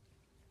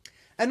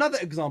 Another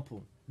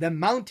example, the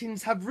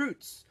mountains have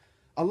roots.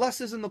 Allah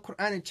says in the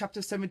Quran in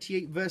chapter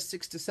 78 verses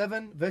 6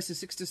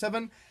 to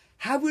 7,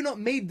 have we not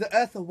made the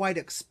earth a wide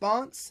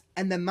expanse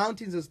and the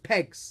mountains as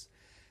pegs?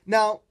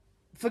 Now,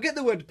 forget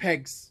the word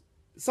pegs.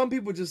 Some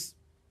people just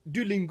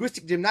do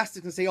linguistic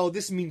gymnastics and say, oh,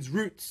 this means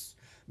roots.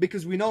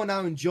 Because we know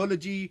now in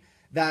geology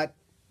that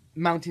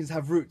mountains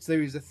have roots.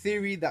 There is a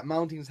theory that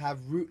mountains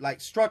have root-like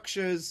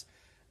structures.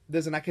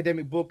 There's an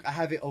academic book. I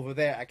have it over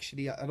there,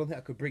 actually. I don't think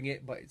I could bring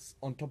it, but it's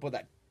on top of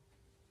that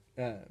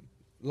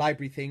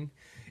library thing.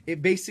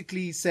 It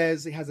basically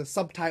says, it has a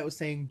subtitle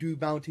saying, do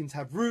mountains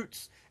have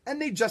roots? And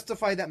they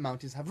justify that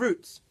mountains have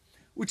roots,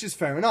 which is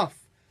fair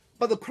enough.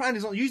 But the Quran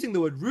is not using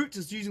the word root,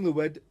 it's using the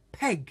word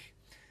peg.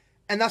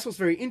 And that's what's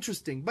very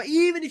interesting. But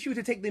even if you were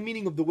to take the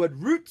meaning of the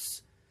word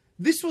roots,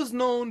 this was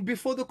known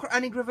before the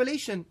Quranic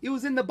revelation. It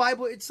was in the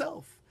Bible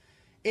itself.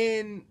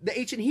 In the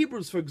ancient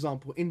Hebrews, for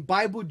example, in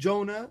Bible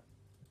Jonah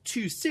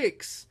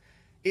 2:6,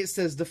 it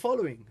says the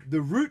following: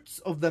 the roots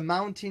of the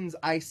mountains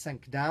I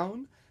sank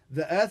down,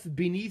 the earth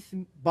beneath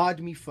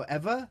barred me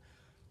forever,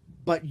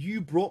 but you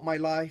brought my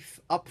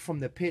life up from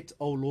the pit,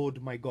 O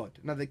Lord my God.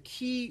 Now the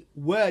key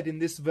word in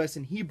this verse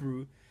in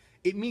Hebrew,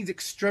 it means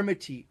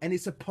extremity, and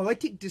it's a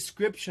poetic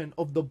description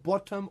of the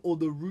bottom or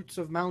the roots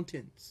of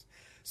mountains.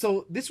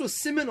 So this was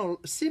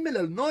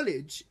similar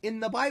knowledge in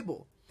the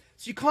Bible.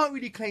 So you can't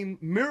really claim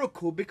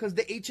miracle because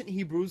the ancient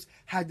Hebrews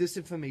had this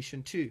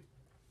information too.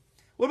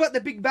 What about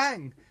the Big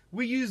Bang?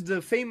 We use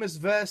the famous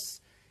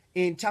verse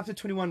in chapter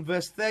 21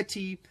 verse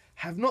 30,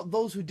 have not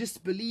those who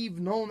disbelieve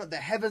known that the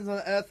heavens and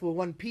the earth were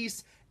one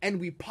piece and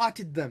we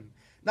parted them?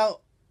 Now,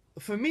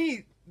 for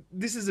me,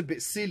 this is a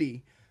bit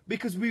silly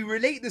because we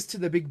relate this to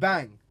the Big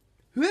Bang.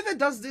 Whoever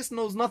does this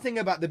knows nothing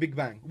about the Big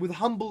Bang, with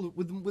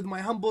my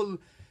humble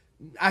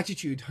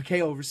attitude,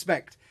 okay, or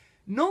respect.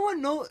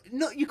 No,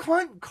 you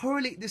can't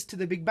correlate this to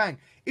the Big Bang.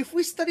 If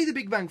we study the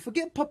Big Bang,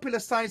 forget popular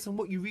science and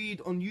what you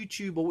read on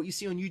YouTube or what you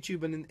see on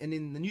YouTube and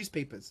in the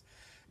newspapers.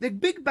 The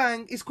Big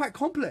Bang is quite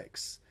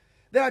complex.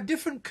 There are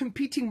different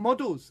competing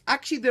models.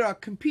 Actually, there are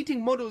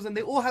competing models and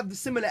they all have the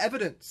similar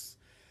evidence.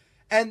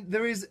 And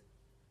there is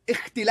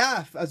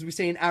ikhtilaf, as we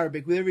say in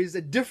Arabic. There is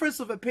a difference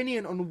of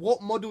opinion on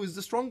what model is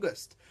the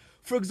strongest.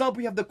 For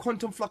example, you have the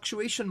quantum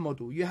fluctuation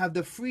model. You have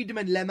the freedom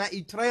and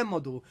lemma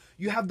model.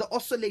 You have the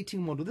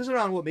oscillating model. There's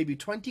around, maybe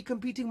 20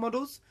 competing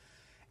models.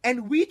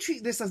 And we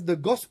treat this as the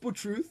gospel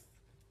truth,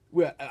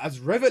 where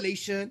as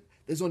revelation.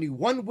 There's only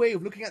one way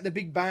of looking at the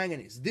Big Bang,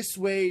 and it's this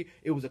way.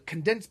 It was a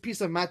condensed piece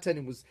of matter,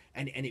 and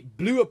it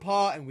blew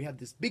apart, and we have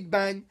this Big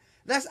Bang.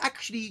 That's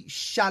actually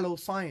shallow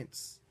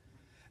science.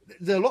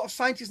 There are a lot of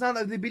scientists now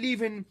that they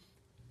believe in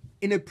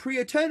a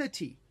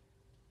pre-eternity,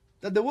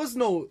 that there was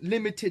no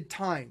limited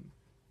time,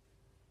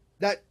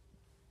 that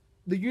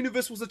the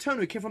universe was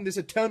eternal. It came from this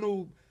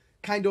eternal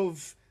kind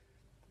of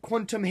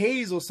quantum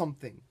haze or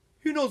something.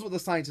 Who knows what the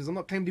science is? I'm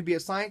not claiming to be a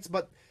science,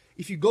 but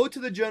if you go to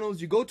the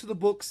journals, you go to the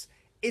books,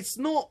 it's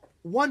not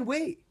one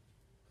way.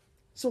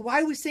 So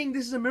why are we saying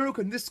this is a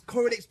miracle and this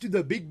correlates to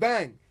the Big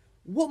Bang?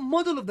 What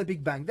model of the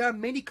Big Bang? There are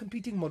many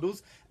competing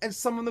models and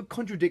some of them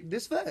contradict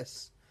this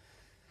verse.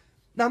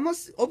 Now,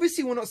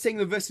 obviously we're not saying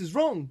the verse is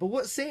wrong, but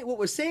what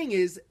we're saying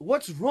is,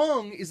 what's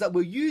wrong is that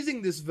we're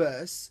using this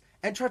verse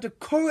and try to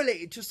correlate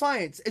it to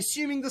science,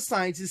 assuming the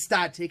science is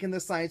static and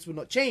the science will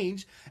not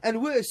change, and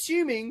we're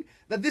assuming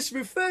that this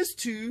refers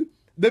to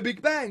the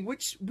Big Bang,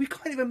 which we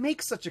can't even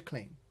make such a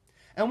claim.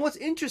 And what's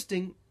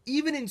interesting,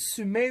 even in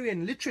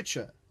Sumerian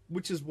literature,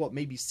 which is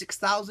maybe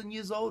 6,000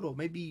 years old, or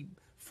maybe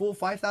 4,000 or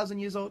 5,000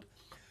 years old,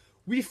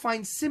 we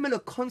find similar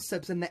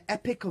concepts in the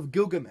Epic of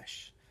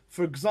Gilgamesh.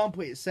 For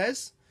example, it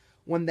says,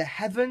 when the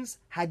heavens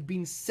had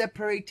been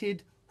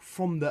separated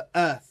from the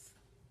earth.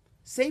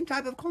 Same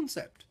type of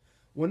concept.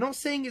 We're not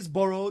saying it's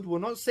borrowed, we're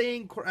not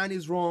saying Qur'an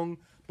is wrong,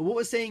 but what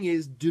we're saying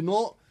is, do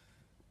not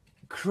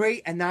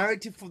create a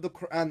narrative for the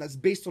Qur'an that's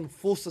based on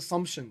false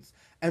assumptions.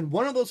 And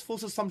one of those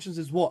false assumptions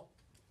is what?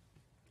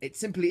 It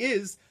simply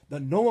is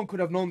that no one could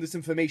have known this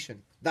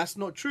information. That's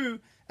not true,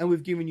 and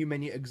we've given you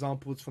many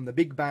examples from the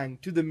Big Bang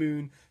to the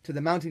moon, to the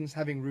mountains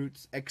having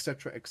roots,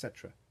 etc.,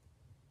 etc.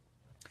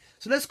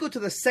 So let's go to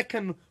the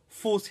second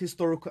false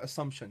historical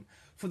assumption.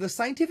 For the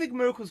scientific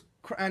miracles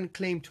Qur'an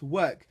claim to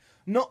work,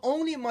 not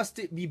only must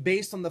it be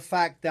based on the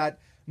fact that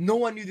no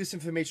one knew this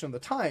information at the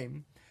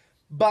time,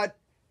 but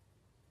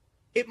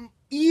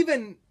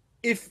even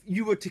if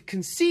you were to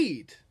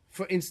concede,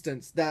 for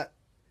instance, that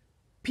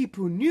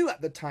people knew at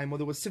the time, or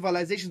there were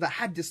civilizations that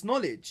had this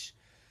knowledge,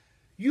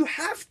 you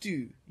have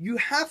to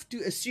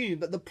assume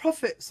that the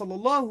Prophet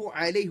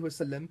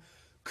ﷺ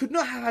could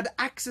not have had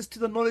access to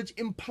the knowledge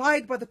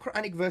implied by the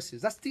Quranic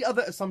verses. That's the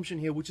other assumption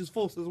here, which is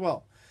false as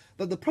well.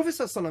 That the Prophet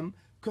ﷺ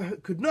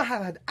could not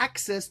have had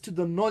access to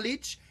the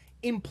knowledge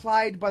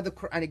implied by the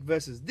Quranic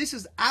verses. This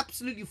is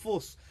absolutely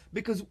false,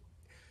 because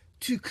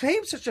to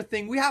claim such a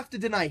thing, we have to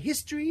deny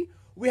history,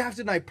 we have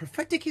to deny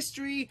prophetic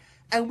history,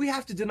 and we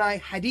have to deny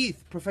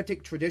hadith,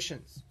 prophetic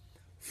traditions.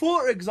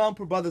 For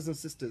example, brothers and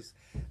sisters,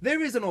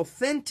 there is an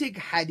authentic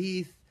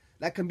hadith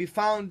that can be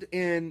found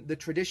in the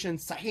tradition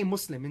Sahih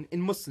Muslim,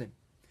 in Muslim.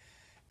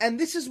 And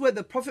this is where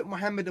the Prophet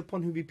Muhammad,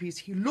 upon whom be peace,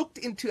 he looked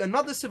into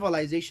another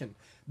civilization,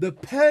 the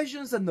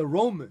Persians and the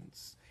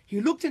Romans.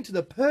 He looked into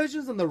the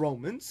Persians and the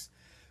Romans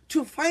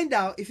to find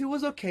out if it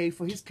was okay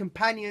for his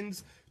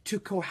companions to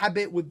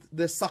cohabit with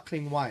their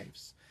suckling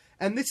wives.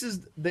 And this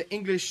is the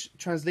English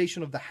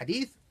translation of the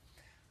hadith.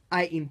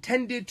 I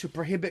intended to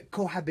prohibit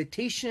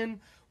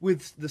cohabitation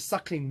with the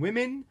suckling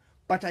women,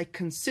 but I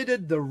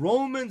considered the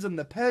Romans and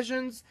the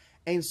Persians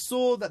and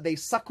saw that they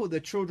suckle their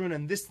children,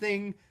 and this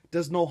thing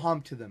does no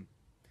harm to them.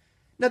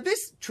 Now,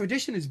 this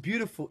tradition is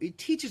beautiful. It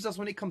teaches us,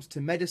 when it comes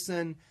to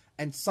medicine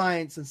and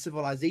science and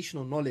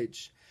civilizational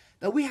knowledge,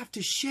 that we have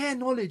to share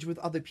knowledge with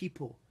other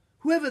people,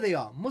 whoever they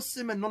are,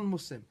 Muslim and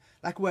non-Muslim.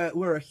 Like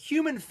we're a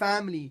human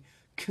family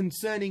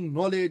concerning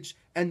knowledge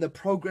and the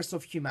progress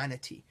of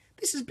humanity.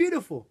 This is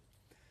beautiful.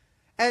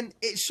 And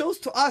it shows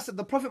to us that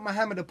the Prophet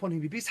Muhammad, upon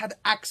him be peace, had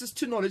access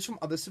to knowledge from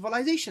other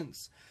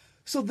civilizations.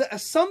 So the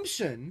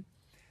assumption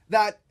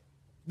that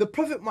the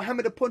Prophet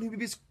Muhammad, upon him be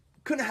peace,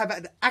 couldn't have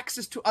had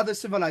access to other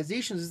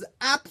civilizations is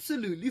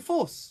absolutely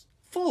false.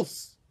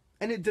 False.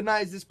 And it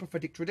denies this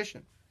prophetic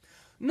tradition.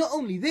 Not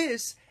only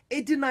this,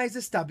 it denies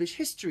established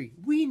history.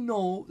 We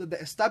know that the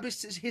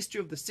established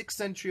history of the 6th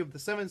century, of the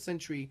 7th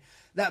century,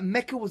 that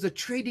Mecca was a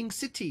trading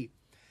city.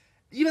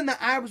 Even the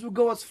Arabs would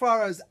go as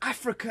far as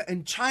Africa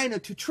and China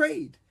to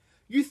trade.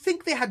 You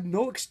think they had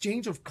no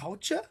exchange of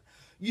culture?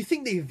 You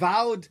think they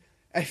vowed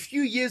a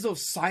few years of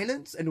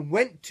silence and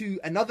went to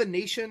another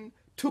nation,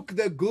 took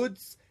their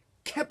goods,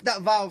 kept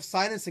that vow of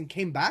silence and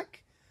came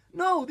back?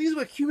 No, these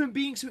were human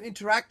beings who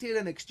interacted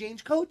and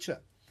exchanged culture.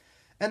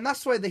 And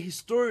that's why the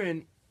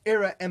historian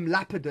Ira M.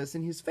 Lapidus,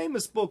 in his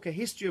famous book, A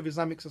History of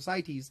Islamic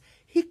Societies,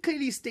 he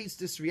clearly states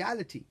this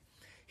reality.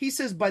 He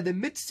says, by the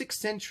mid-6th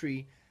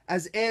century,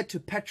 as heir to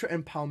Petra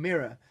and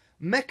Palmyra,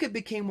 Mecca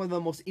became one of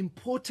the most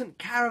important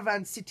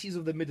caravan cities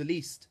of the Middle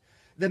East.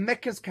 The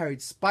Meccans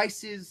carried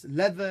spices,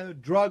 leather,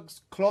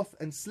 drugs, cloth,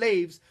 and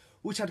slaves,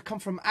 which had come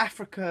from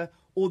Africa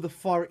or the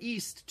Far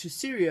East to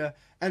Syria,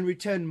 and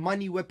returned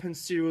money, weapons,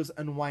 cereals,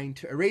 and wine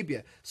to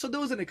Arabia. So there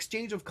was an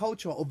exchange of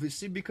culture,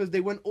 obviously, because they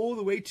went all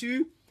the way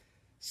to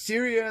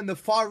Syria and the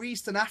Far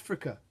East and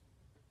Africa.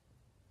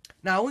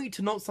 Now, I want you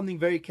to note something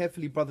very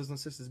carefully, brothers and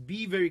sisters.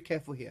 Be very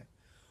careful here.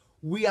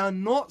 We are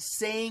not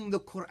saying the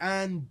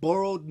Qur'an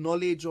borrowed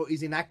knowledge or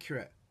is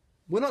inaccurate.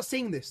 We're not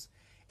saying this.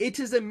 It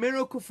is a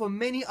miracle for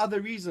many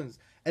other reasons.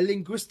 A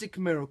linguistic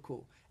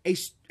miracle,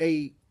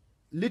 a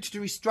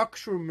literary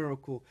structural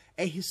miracle,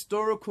 a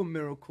historical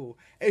miracle,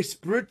 a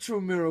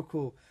spiritual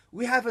miracle.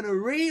 We have an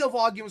array of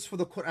arguments for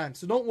the Qur'an,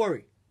 so don't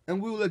worry.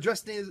 And we will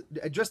address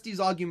these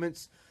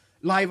arguments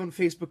live on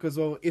Facebook as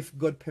well, if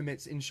God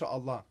permits,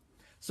 inshallah.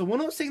 So we're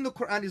not saying the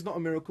Qur'an is not a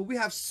miracle. We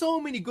have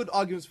so many good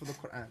arguments for the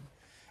Qur'an.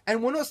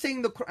 And we're not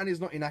saying the Qur'an is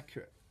not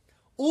inaccurate.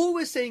 All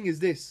we're saying is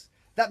this,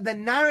 that the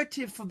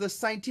narrative for the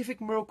scientific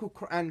miracle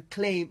Qur'an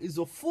claim is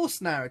a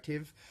false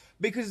narrative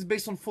because it's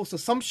based on false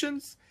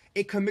assumptions.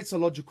 It commits a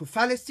logical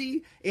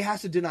fallacy. It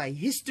has to deny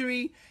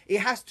history.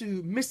 It has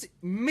to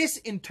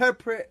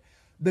misinterpret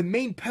the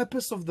main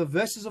purpose of the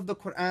verses of the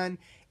Qur'an.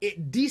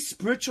 It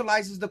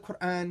despiritualizes the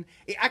Qur'an.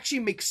 It actually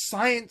makes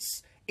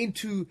science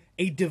into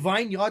a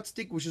divine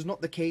yardstick, which is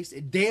not the case.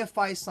 It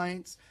deifies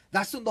science.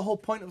 That's not the whole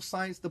point of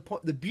science.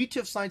 The beauty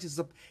of science is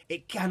that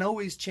it can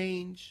always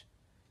change.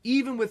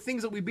 Even with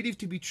things that we believe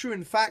to be true,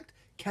 in fact,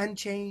 can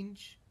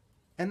change.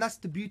 And that's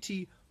the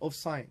beauty of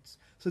science.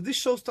 So this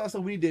shows to us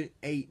that we need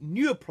a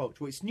new approach.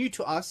 Well, it's new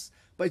to us,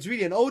 but it's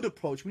really an old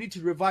approach. We need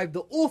to revive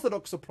the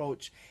Orthodox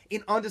approach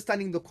in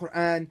understanding the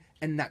Qur'an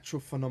and natural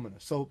phenomena.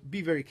 So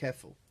be very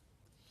careful.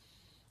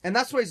 And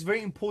that's why it's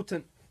very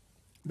important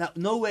that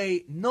no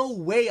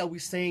way are we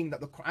saying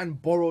that the Qur'an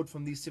borrowed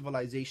from these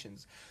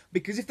civilizations.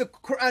 Because if the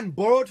Qur'an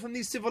borrowed from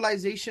these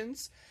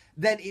civilizations,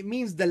 then it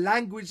means the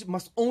language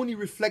must only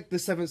reflect the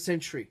 7th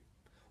century.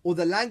 Or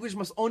the language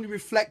must only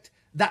reflect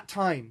that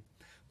time.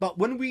 But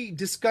when we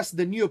discuss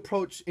the new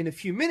approach in a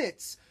few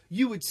minutes,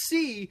 you would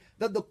see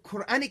that the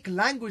Quranic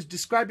language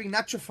describing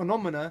natural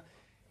phenomena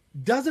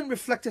doesn't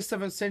reflect the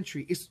 7th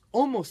century. It's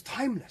almost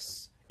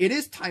timeless. It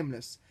is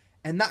timeless.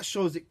 And that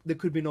shows that there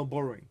could be no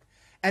borrowing.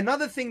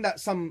 Another thing that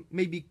some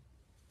maybe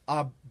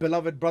our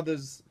beloved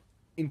brothers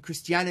in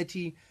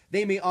Christianity,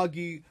 they may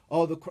argue,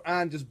 oh, the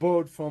Quran just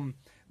borrowed from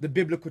the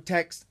biblical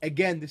text.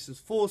 Again, this is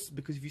false,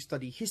 because if you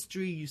study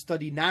history, you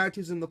study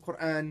narratives in the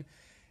Quran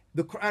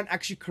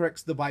actually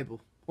corrects the Bible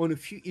on a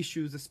few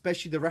issues,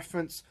 especially the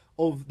reference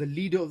of the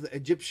leader of the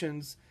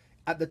Egyptians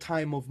at the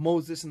time of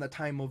Moses and the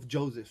time of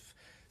Joseph.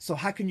 So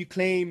how can you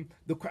claim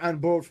the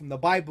Quran borrowed from the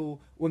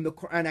Bible when the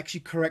Quran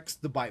actually corrects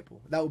the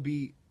Bible? That would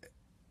be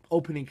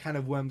opening kind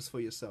of worms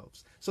for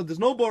yourselves. So there's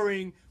no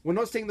borrowing. We're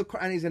not saying the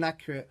Quran is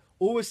inaccurate.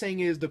 All we're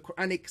saying is the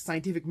Quranic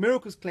scientific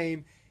miracles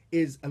claim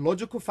is a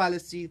logical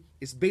fallacy.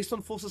 It's based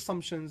on false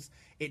assumptions.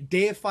 It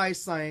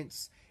deifies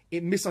science.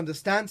 It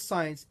misunderstands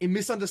science. It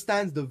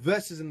misunderstands the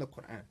verses in the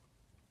Quran.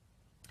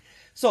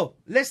 So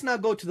let's now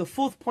go to the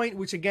fourth point,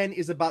 which again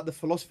is about the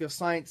philosophy of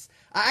science.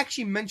 I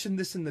actually mentioned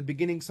this in the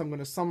beginning, so I'm going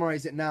to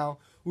summarize it now.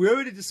 We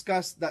already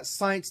discussed that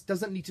science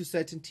doesn't lead to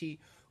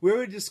certainty. We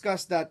already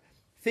discussed that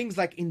things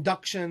like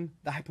induction,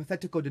 the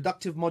hypothetical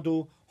deductive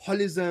model,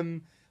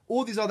 holism,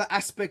 all these other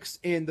aspects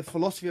in the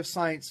philosophy of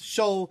science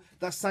show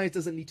that science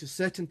doesn't lead to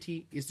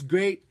certainty. It's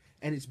great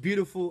and it's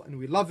beautiful and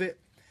we love it.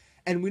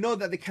 And we know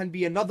that there can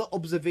be another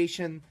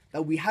observation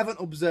that we haven't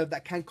observed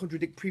that can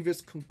contradict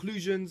previous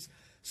conclusions.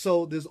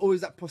 So there's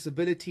always that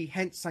possibility.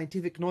 Hence,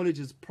 scientific knowledge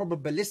is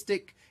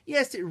probabilistic.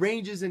 Yes, it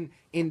ranges in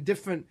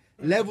different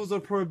levels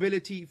of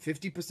probability,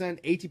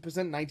 50%,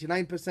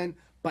 80%, 99%,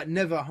 but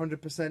never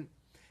 100%,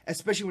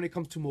 especially when it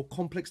comes to more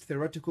complex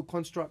theoretical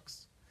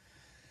constructs.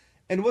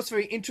 And what's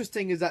very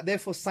interesting is that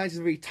therefore science is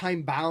very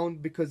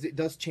time-bound because it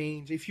does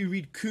change. If you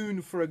read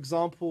Kuhn, for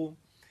example,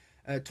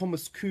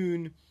 Thomas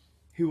Kuhn,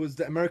 who was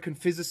the American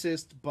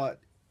physicist, but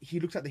he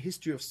looked at the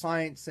history of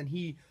science and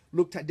he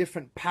looked at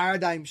different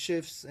paradigm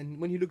shifts. And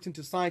when he looked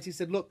into science, he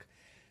said, look,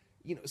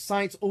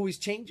 science always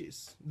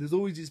changes. There's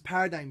always these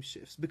paradigm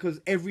shifts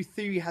because every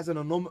theory has an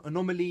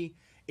anomaly.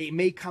 It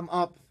may come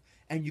up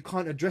and you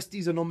can't address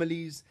these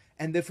anomalies,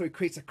 and therefore it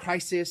creates a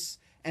crisis,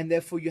 and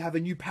therefore you have a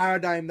new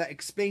paradigm that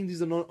explains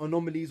these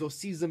anomalies or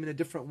sees them in a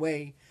different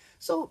way.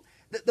 So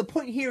the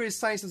point here is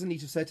science doesn't lead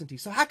to certainty.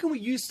 So how can we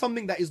use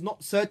something that is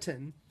not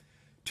certain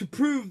to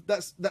prove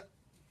that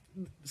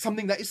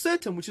something that is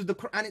certain, which is the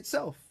Quran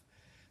itself?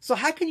 So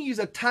how can you use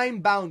a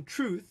time-bound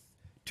truth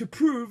to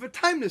prove a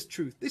timeless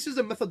truth. This is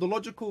a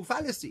methodological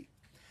fallacy.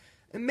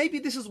 And maybe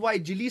this is why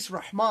Jalis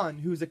Rahman,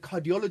 who is a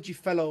cardiology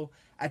fellow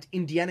at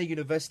Indiana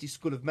University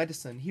School of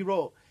Medicine, he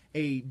wrote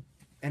an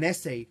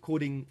essay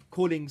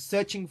calling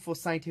Searching for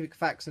Scientific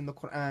Facts in the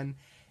Qur'an,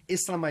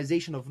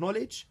 Islamization of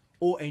Knowledge,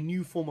 or a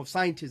New Form of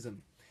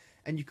Scientism.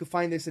 And you can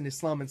find this in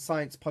Islam and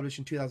Science, published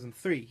in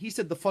 2003. He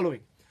said the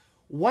following: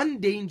 one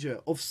danger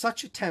of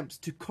such attempts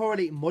to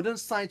correlate modern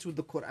science with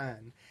the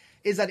Qur'an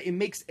is that it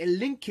makes a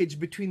linkage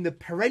between the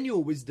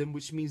perennial wisdom,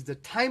 which means the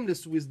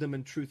timeless wisdom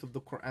and truth of the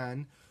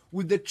Qur'an,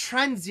 with the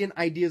transient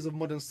ideas of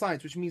modern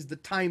science, which means the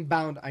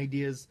time-bound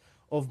ideas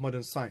of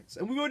modern science.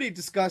 And we've already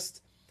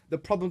discussed the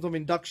problems of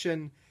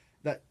induction,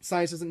 that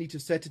science doesn't need to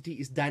certainty,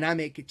 it's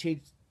dynamic, it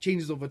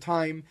changes over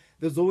time.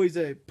 There's always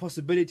a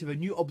possibility of a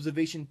new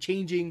observation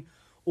changing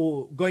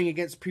or going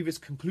against previous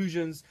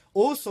conclusions.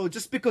 Also,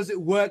 just because it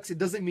works, it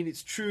doesn't mean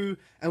it's true.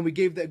 And we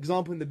gave the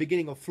example in the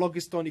beginning of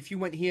phlogiston. If you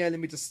went here, let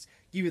me just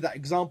give you that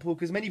example,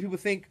 because many people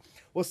think,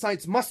 well,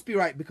 science must be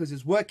right because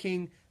it's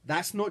working.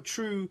 That's not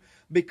true,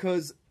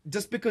 because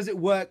just because it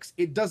works,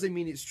 it doesn't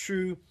mean it's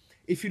true.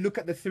 If you look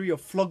at the theory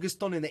of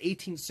phlogiston in the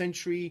 18th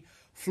century,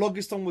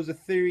 phlogiston was a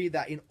theory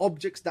that in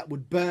objects that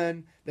would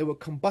burn, they were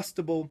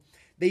combustible,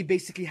 they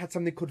basically had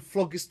something called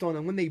phlogiston,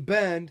 and when they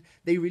burned,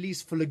 they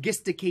released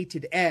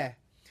phlogisticated air.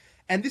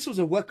 And this was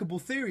a workable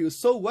theory. It was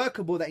so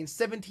workable that in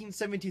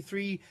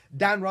 1773,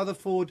 Dan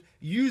Rutherford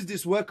used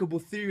this workable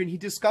theory and he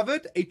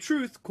discovered a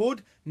truth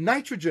called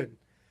nitrogen.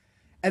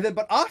 And then,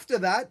 but after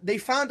that, they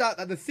found out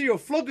that the theory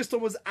of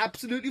phlogiston was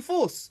absolutely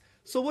false.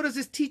 So what does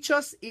this teach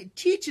us? It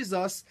teaches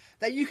us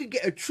that you could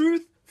get a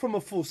truth from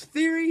a false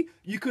theory.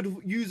 You could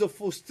use a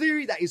false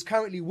theory that is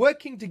currently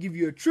working to give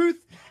you a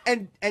truth.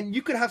 And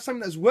you could have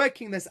something that's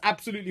working that's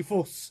absolutely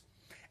false.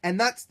 And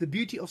that's the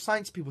beauty of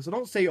science, people. So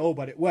don't say, oh,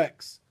 but it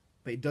works.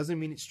 But it doesn't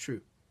mean it's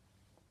true.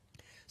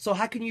 So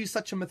how can you use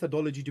such a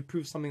methodology to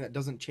prove something that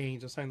doesn't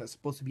change or something that's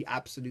supposed to be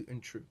absolute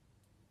and true?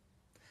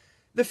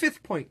 The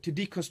fifth point to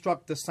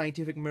deconstruct the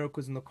scientific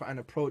miracles in the Quran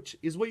approach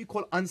is what you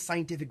call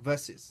unscientific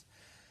verses.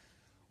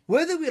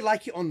 Whether we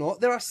like it or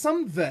not, there are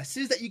some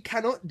verses that you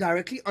cannot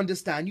directly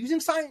understand using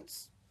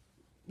science.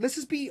 Let's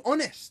just be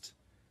honest.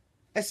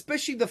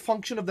 Especially the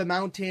function of the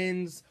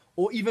mountains,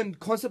 or even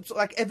concepts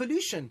like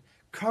evolution.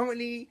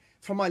 Currently,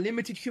 from our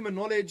limited human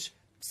knowledge,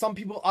 some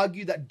people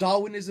argue that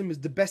Darwinism is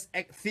the best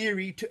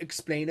theory to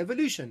explain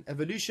evolution.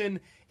 Evolution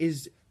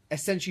is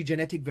essentially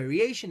genetic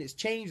variation. It's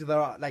changed. There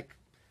are like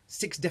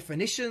 6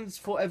 definitions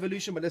for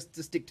evolution, but let's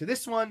just stick to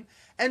this one.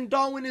 And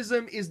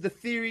Darwinism is the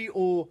theory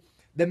or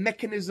the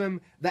mechanism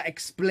that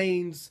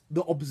explains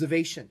the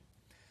observation.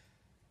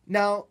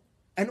 Now,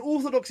 an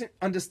orthodox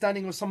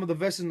understanding of some of the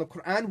verses in the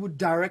Quran would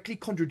directly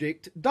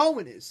contradict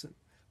Darwinism.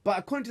 But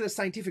according to the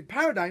scientific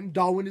paradigm,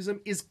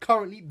 Darwinism is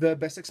currently the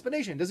best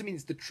explanation. It doesn't mean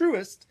it's the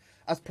truest.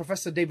 As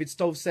Professor David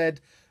Stove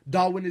said,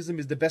 Darwinism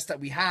is the best that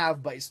we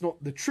have, but it's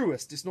not the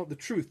truest. It's not the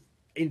truth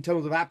in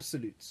terms of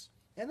absolutes.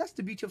 And that's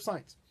the beauty of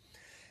science.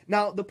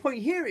 Now, the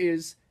point here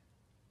is,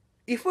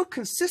 if we're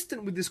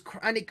consistent with this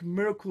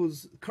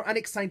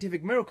Quranic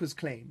scientific miracles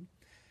claim,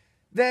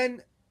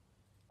 then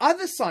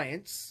other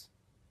science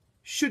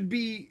should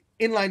be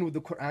in line with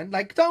the Quran,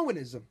 like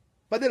Darwinism.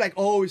 But they're like,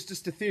 oh, it's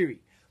just a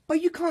theory.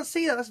 But you can't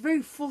say that. That's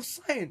very false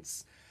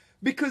science.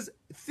 Because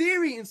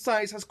theory in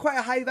science has quite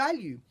a high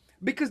value.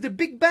 Because the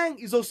Big Bang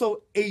is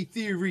also a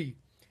theory.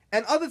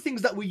 And other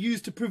things that we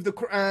use to prove the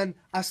Quran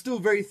are still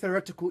very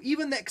theoretical.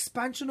 Even the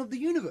expansion of the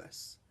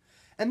universe.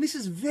 And this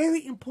is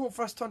very important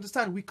for us to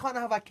understand. We can't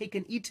have our cake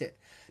and eat it.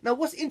 Now,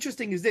 what's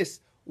interesting is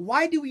this.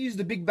 Why do we use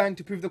the Big Bang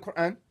to prove the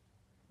Quran?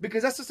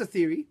 Because that's just a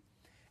theory.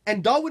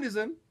 And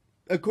Darwinism,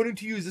 according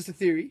to you, is just a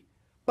theory.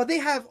 But they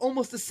have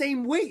almost the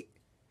same weight.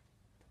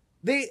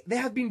 They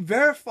have been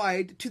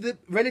verified to the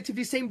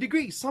relatively same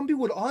degree. Some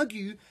people would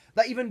argue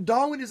that even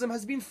Darwinism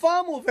has been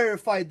far more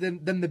verified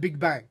than the Big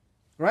Bang.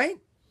 Right?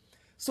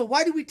 So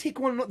why do we take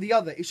one and not the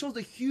other? It shows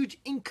a huge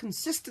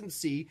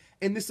inconsistency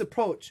in this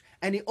approach.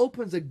 And it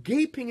opens a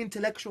gaping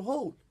intellectual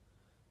hole.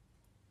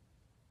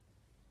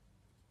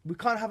 We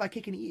can't have our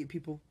cake and eat it,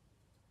 people.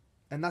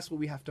 And that's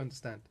what we have to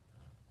understand.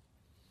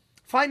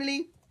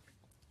 Finally,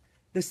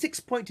 the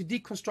sixth point to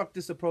deconstruct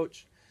this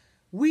approach.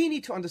 We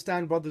need to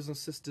understand, brothers and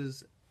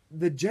sisters,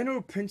 the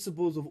general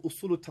principles of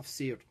usul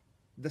tafsir,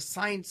 the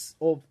science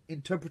of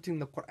interpreting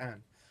the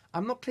Quran.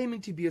 I'm not claiming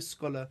to be a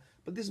scholar,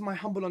 but this is my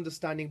humble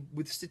understanding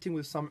with sitting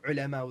with some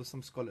ulama, with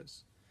some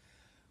scholars.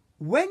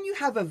 When you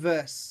have a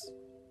verse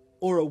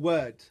or a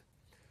word,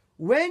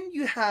 when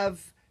you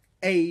have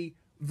a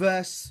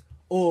verse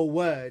or a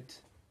word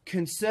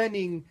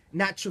concerning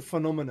natural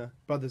phenomena,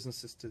 brothers and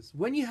sisters,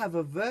 when you have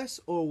a verse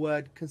or a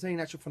word concerning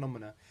natural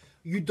phenomena,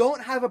 you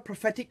don't have a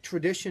prophetic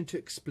tradition to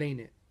explain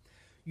it.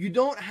 You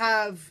don't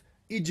have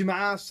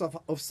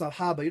ijma'ah of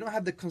Sahaba. You don't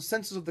have the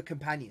consensus of the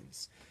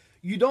companions.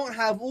 You don't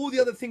have all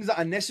the other things that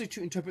are necessary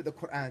to interpret the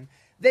Quran.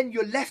 Then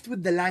you're left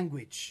with the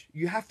language.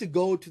 You have to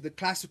go to the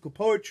classical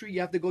poetry.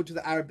 You have to go to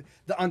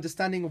the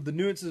understanding of the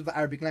nuances of the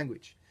Arabic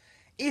language.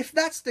 If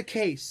that's the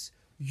case,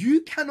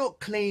 you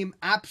cannot claim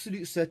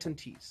absolute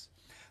certainties.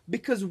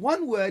 because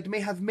one word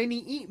may have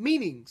many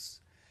meanings.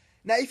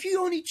 Now, if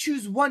you only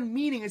choose one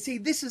meaning and say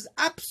this is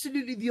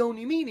absolutely the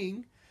only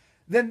meaning,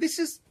 then this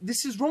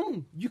is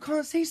wrong. You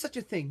can't say such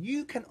a thing.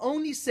 You can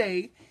only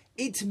say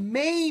it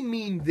may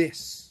mean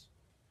this.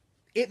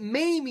 It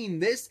may mean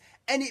this,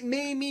 and it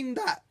may mean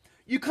that.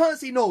 You can't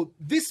say, no,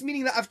 this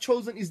meaning that I've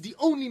chosen is the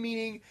only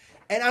meaning,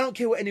 and I don't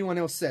care what anyone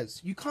else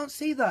says. You can't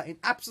say that in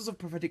absence of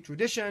prophetic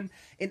tradition,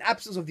 in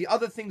absence of the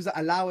other things that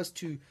allow us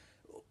to,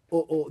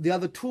 or the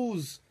other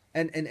tools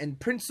and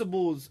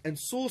principles and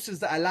sources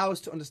that allow us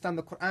to understand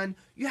the Qur'an.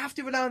 You have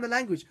to rely on the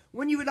language.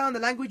 When you rely on the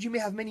language, you may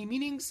have many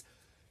meanings.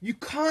 You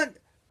can't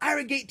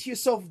arrogate to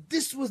yourself,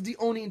 this was the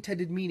only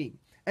intended meaning.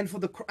 And for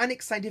the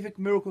Quranic scientific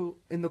miracle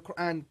in the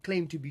Qur'an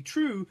claim to be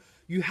true,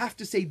 you have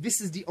to say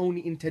this is the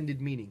only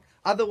intended meaning.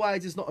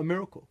 Otherwise, it's not a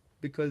miracle,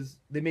 because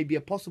there may be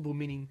a possible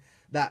meaning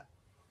that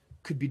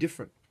could be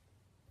different.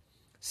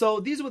 So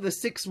these were the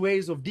 6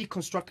 ways of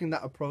deconstructing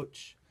that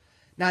approach.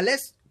 Now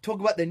let's talk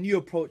about the new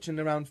approach in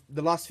around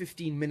the last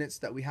 15 minutes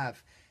that we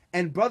have.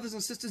 And brothers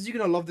and sisters, you're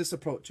going to love this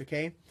approach,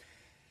 okay?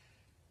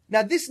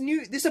 Now this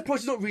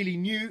approach is not really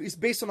new. It's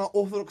based on our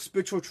Orthodox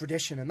spiritual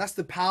tradition, and that's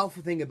the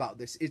powerful thing about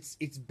this.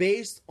 It's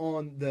based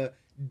on the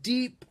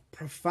deep,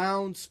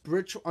 profound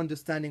spiritual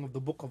understanding of the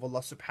book of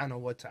Allah subhanahu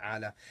wa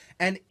ta'ala.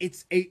 And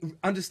it's a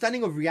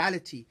understanding of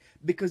reality,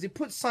 because it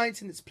puts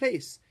science in its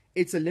place.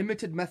 It's a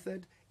limited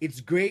method. It's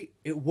great.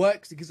 It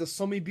works. It gives us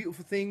so many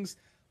beautiful things,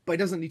 but it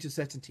doesn't lead to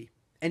certainty.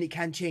 And it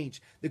can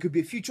change. There could be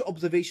a future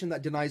observation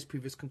that denies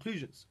previous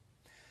conclusions.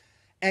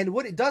 And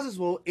what it does as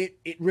well, it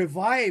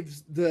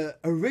revives the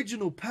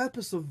original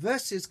purpose of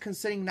verses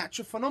concerning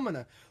natural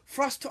phenomena,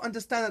 for us to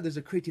understand that there's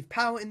a creative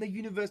power in the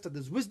universe, that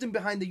there's wisdom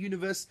behind the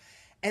universe,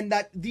 and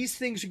that these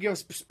things should give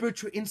us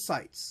spiritual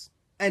insights.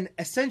 And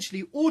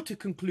essentially, or to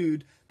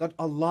conclude that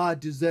Allah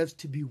deserves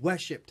to be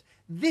worshipped.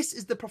 This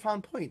is the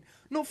profound point.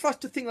 Not for us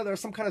to think that there are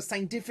some kind of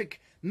scientific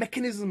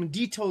mechanism and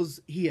details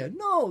here.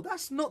 No,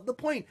 that's not the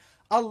point.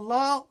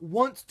 Allah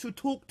wants to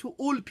talk to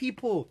all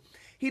people.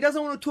 He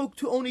doesn't want to talk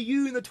to only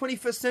you in the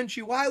 21st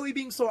century. Why are we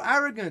being so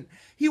arrogant?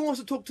 He wants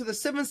to talk to the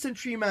 7th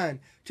century man,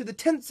 to the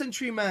 10th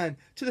century man,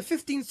 to the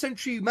 15th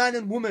century man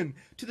and woman,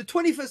 to the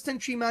 21st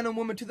century man and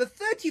woman, to the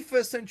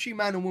 31st century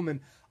man and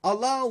woman.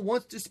 Allah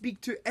wants to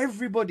speak to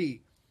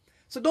everybody.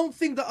 So don't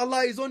think that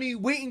Allah is only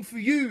waiting for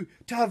you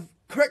to have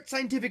correct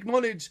scientific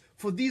knowledge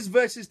for these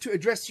verses to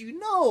address you.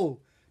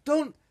 No,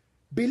 don't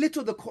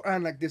belittle the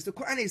Qur'an like this. The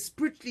Qur'an is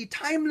spiritually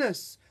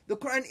timeless. The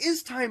Qur'an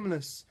is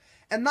timeless.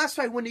 And that's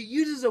why when it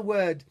uses a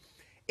word,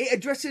 it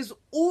addresses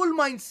all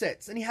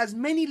mindsets, and it has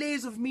many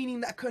layers of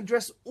meaning that can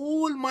address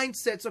all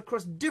mindsets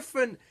across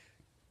different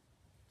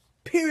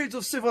periods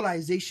of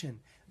civilization.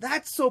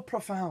 That's so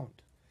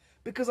profound,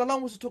 because Allah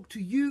wants to talk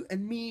to you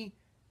and me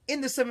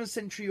in the 7th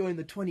century or in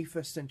the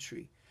 21st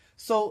century.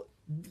 So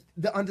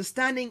the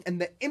understanding and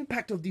the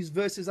impact of these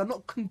verses are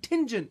not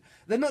contingent.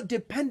 They're not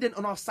dependent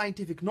on our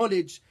scientific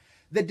knowledge.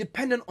 They're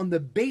dependent on the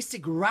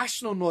basic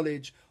rational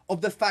knowledge of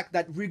the fact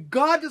that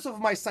regardless of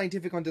my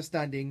scientific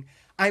understanding,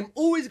 I'm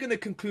always going to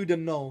conclude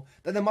and know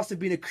that there must have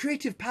been a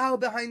creative power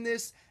behind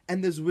this,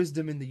 and there's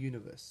wisdom in the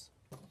universe.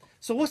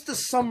 So what's the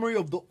summary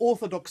of the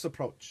Orthodox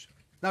approach?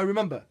 Now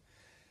remember,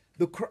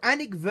 the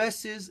Quranic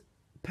verses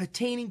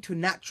pertaining to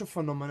natural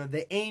phenomena,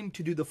 they aim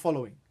to do the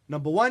following.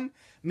 Number 1,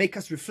 make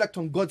us reflect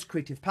on God's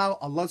creative power,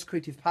 Allah's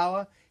creative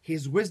power,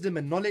 His wisdom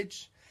and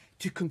knowledge,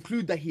 to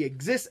conclude that He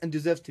exists and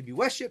deserves to be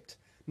worshipped.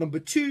 Number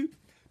 2,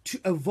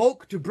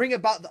 to bring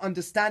about the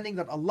understanding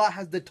that Allah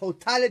has the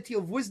totality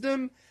of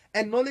wisdom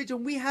and knowledge,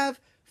 and we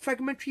have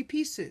fragmentary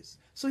pieces.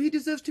 So He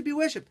deserves to be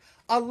worshipped.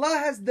 Allah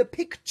has the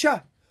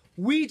picture.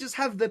 We just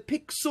have the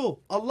pixel.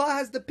 Allah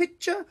has the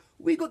picture.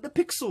 We got the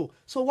pixel.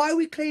 So why are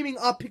we claiming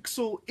our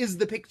pixel is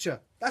the picture?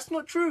 That's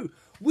not true.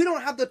 We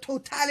don't have the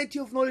totality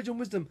of knowledge and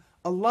wisdom.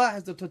 Allah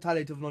has the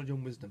totality of knowledge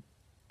and wisdom.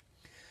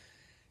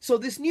 So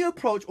this new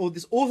approach, or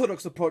this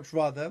Orthodox approach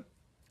rather,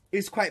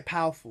 is quite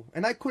powerful,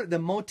 and I call it the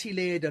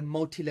multi-layered and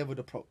multi-leveled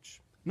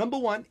approach. Number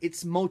 1,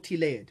 it's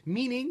multi-layered,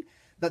 meaning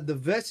that the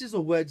verses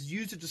or words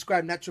used to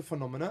describe natural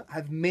phenomena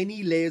have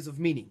many layers of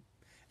meaning.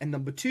 And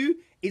number 2,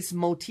 it's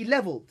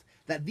multi-leveled,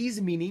 that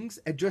these meanings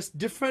address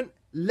different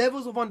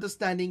levels of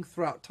understanding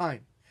throughout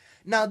time.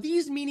 Now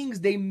these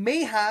meanings, they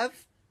may have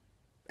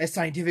a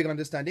scientific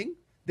understanding,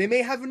 they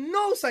may have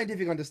no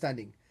scientific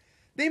understanding.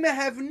 They may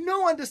have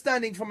no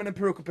understanding from an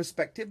empirical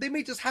perspective. They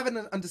may just have an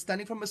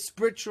understanding from a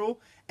spiritual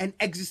and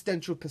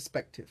existential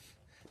perspective.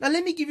 Now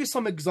let me give you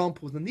some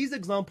examples. And these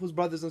examples,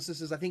 brothers and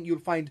sisters, I think you'll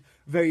find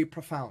very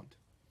profound.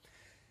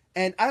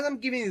 And as I'm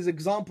giving these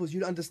examples,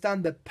 you'll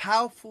understand the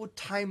powerful,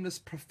 timeless,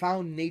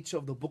 profound nature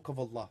of the Book of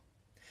Allah.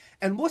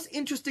 And what's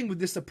interesting with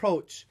this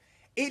approach,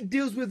 it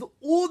deals with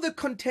all the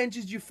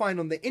contentions you find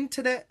on the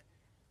internet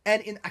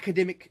and in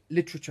academic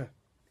literature.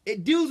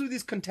 It deals with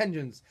these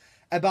contentions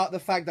about the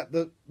fact that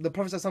the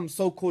Prophet ﷺ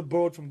so-called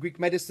borrowed from Greek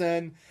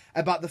medicine,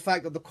 about the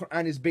fact that the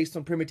Qur'an is based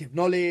on primitive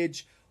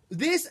knowledge.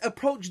 This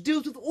approach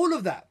deals with all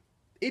of that.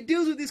 It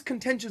deals with these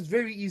contentions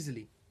very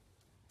easily.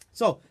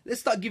 So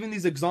let's start giving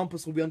these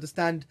examples so we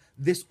understand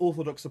this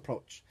Orthodox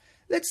approach.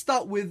 Let's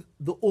start with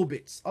the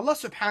orbits. Allah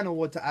subhanahu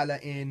wa ta'ala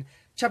in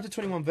chapter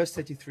 21 verse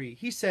 33,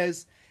 He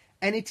says,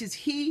 "And it is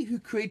He who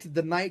created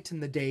the night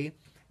and the day,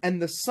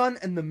 and the sun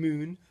and the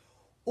moon,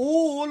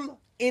 all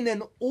in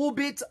an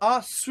orbit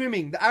are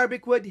swimming." The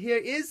Arabic word here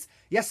is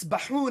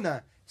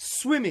yasbahuna,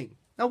 swimming.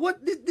 Now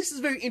this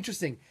is very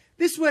interesting.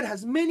 This word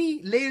has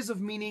many layers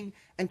of meaning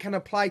and can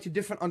apply to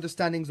different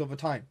understandings over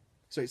time.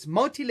 So it's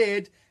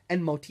multi-layered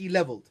and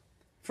multi-leveled.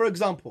 For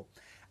example,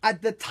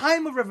 at the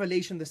time of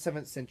revelation, the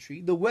 7th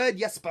century, the word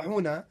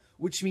yasbahuna,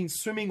 which means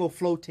swimming or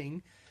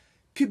floating,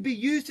 could be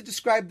used to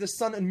describe the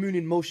sun and moon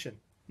in motion.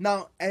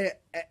 Now,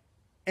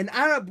 an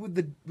Arab with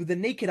the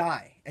naked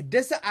eye, a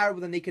desert Arab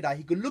with a naked eye,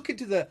 he could look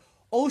into the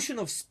ocean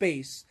of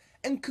space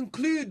and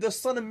conclude the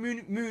sun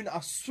and moon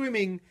are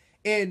swimming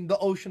in the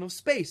ocean of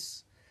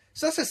space.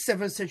 So that's a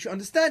 7th century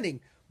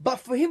understanding.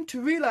 But for him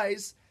to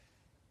realize,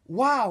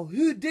 wow,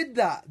 who did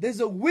that? There's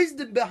a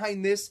wisdom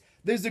behind this.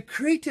 There's a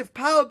creative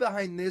power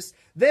behind this.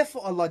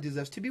 Therefore, Allah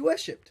deserves to be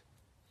worshipped.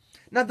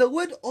 Now, the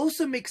word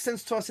also makes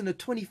sense to us in a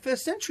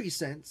 21st century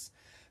sense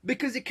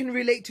because it can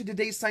relate to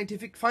today's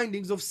scientific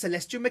findings of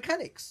celestial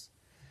mechanics.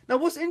 Now,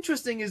 what's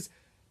interesting is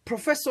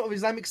Professor of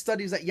Islamic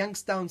Studies at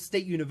Youngstown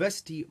State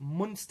University,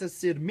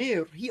 Muntasir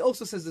Mir, he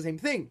also says the same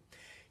thing.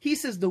 He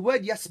says the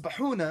word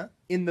yasbahuna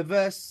in the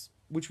verse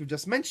which we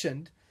just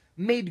mentioned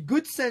made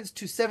good sense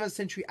to 7th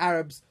century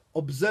Arabs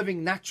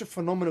observing natural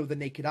phenomena with the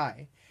naked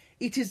eye.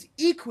 It is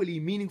equally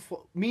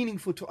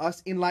meaningful to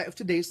us in light of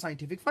today's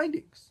scientific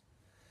findings.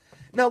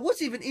 Now,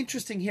 what's even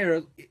interesting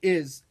here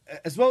is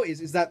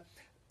that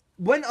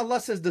when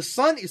Allah says the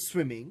sun is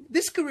swimming,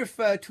 this could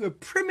refer to a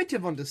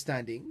primitive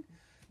understanding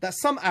that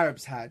some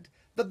Arabs had,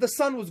 that the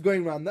sun was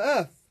going around the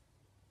earth.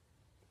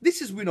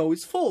 This, we know,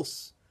 is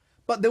false,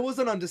 but there was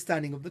an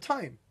understanding of the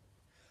time.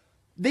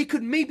 They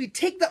could maybe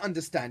take that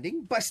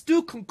understanding, but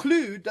still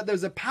conclude that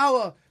there's a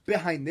power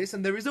behind this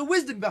and there is a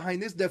wisdom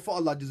behind this, therefore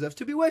Allah deserves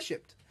to be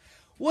worshipped.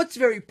 What's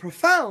very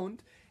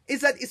profound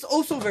is that it's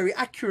also very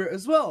accurate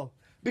as well.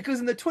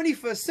 Because in the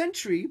 21st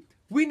century,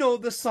 we know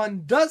the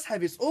sun does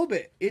have its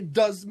orbit. It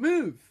does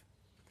move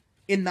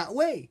in that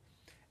way.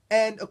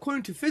 And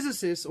according to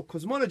physicists or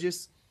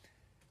cosmologists,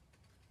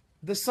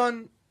 the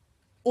sun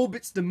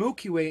orbits the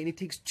Milky Way and it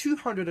takes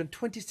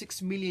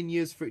 226 million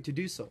years for it to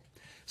do so.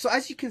 So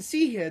as you can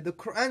see here, the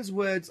Qur'an's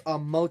words are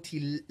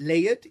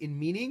multi-layered in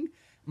meaning,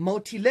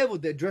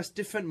 multi-leveled. They address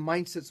different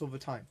mindsets over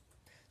time.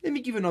 Let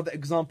me give you another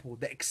example.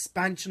 The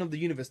expansion of the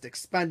universe, the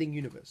expanding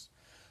universe.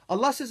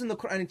 Allah says in the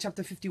Qur'an in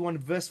chapter 51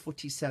 verse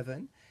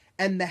 47,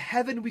 "And the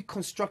heaven we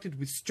constructed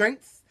with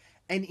strength,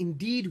 and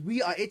indeed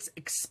we are its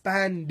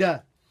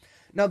expander."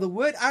 Now the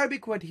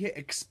Arabic word here,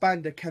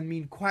 expander, can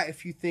mean quite a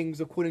few things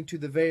according to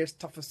the various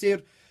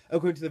tafsir,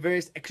 according to the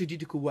various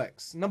exegetical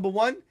works. Number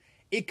one,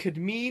 it could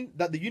mean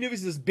that the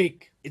universe is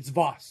big, it's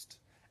vast,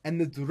 and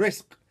there's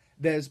rizq,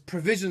 there's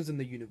provisions in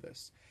the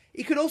universe.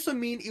 It could also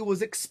mean it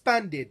was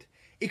expanded.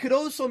 It could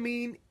also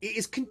mean it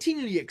is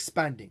continually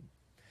expanding.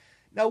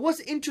 Now what's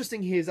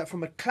interesting here is that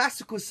from a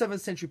classical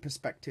 7th century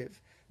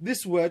perspective,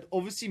 this word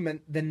obviously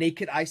meant the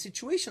naked eye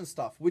situation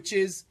stuff, which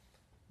is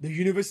the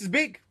universe is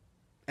big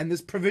and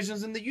there's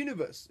provisions in the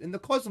universe, in the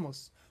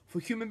cosmos, for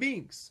human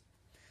beings.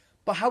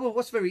 But however,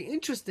 what's very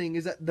interesting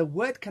is that the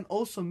word can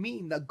also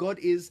mean that God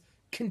is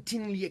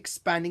continually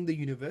expanding the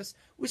universe,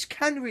 which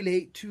can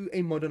relate to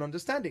a modern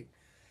understanding.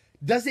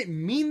 Does it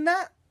mean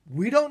that?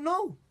 We don't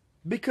know,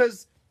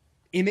 because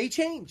it may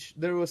change.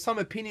 There were some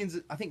opinions,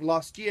 I think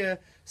last year,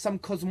 some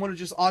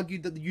cosmologists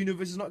argued that the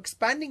universe is not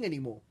expanding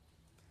anymore.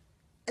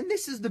 And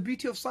this is the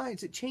beauty of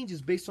science. It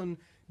changes based on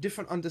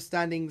different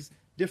understandings,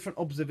 different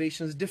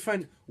observations,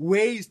 different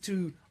ways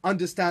to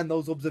understand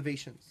those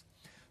observations.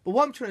 But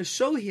what I'm trying to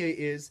show here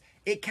is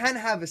it can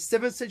have a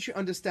 7th century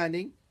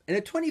understanding and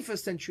a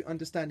 21st century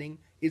understanding.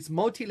 It's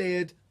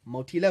multi-layered,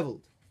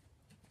 multi-leveled.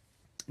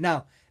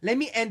 Now, let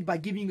me end by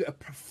giving you a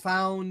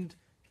profound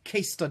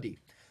case study.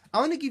 I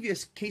want to give you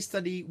a case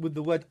study with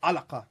the word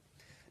alaqa.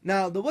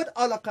 Now, the word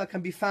alaqa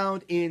can be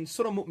found in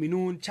Surah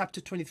Mu'minun, chapter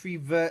 23,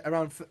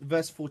 around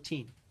verse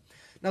 14.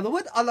 Now, the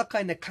word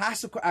alaqa in a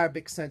classical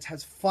Arabic sense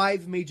has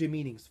 5 major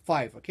meanings.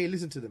 5, okay?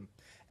 Listen to them.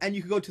 And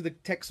you could go to the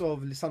text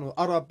of Lisan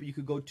al-Arab, you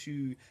could go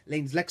to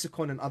Lane's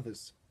Lexicon and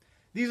others.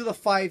 These are the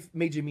 5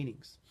 major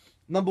meanings.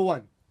 Number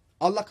 1,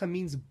 alaqa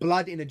means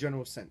blood in a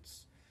general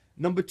sense.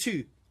 Number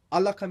 2,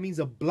 alaqa means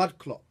a blood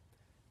clot.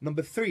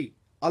 Number 3,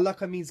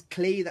 alaqa means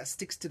clay that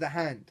sticks to the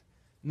hand.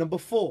 Number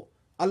 4,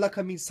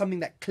 alaqa means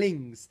something that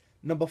clings.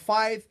 Number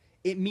 5,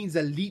 it means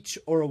a leech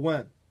or a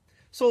worm.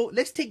 So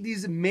let's take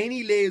these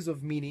many layers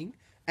of meaning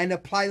and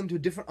apply them to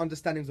different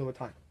understandings over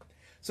time.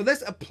 So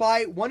let's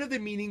apply one of the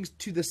meanings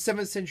to the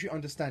 7th century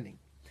understanding.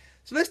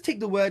 So let's take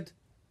the word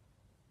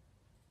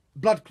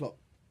blood clot.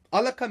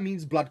 Alaqa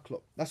means blood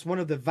clot. That's one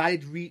of the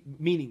valid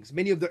meanings.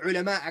 Many of the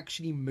ulama,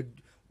 actually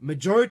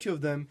majority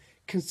of them,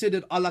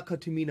 considered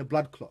alaqa to mean a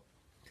blood clot.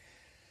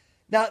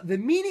 Now, the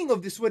meaning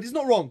of this word is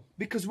not wrong,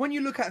 because when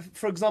you look at,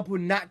 for example,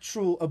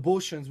 natural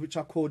abortions, which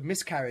are called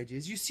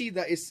miscarriages, you see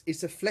that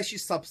it's a fleshy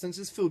substance,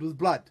 it's filled with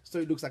blood, so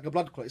it looks like a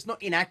blood clot. It's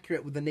not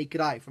inaccurate with the naked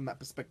eye from that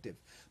perspective.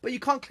 But you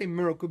can't claim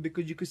miracle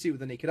because you can see it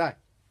with the naked eye.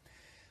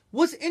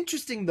 What's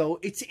interesting, though,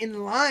 it's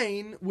in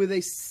line with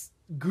a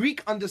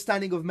Greek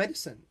understanding of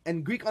medicine.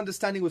 And Greek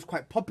understanding was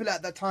quite popular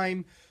at that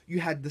time. You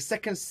had the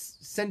 2nd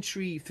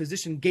century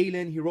physician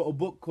Galen. He wrote a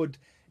book called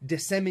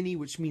Desemini,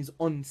 which means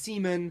on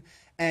semen,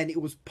 and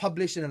it was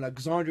published in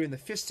Alexandria in the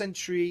 5th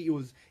century. It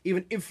was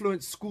even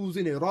influenced schools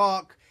in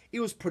Iraq. It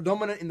was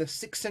predominant in the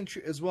 6th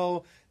century as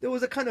well. There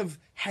was a kind of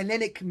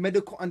Hellenic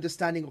medical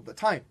understanding of the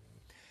time.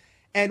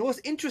 And what's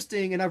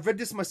interesting, and I've read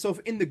this myself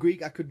in the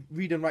Greek, I could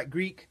read and write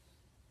Greek,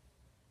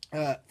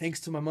 thanks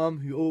to my mom,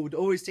 who would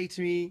always say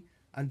to me,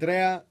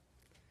 Andrea,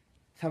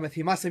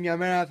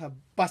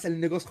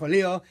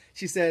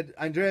 she said,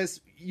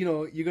 Andreas, you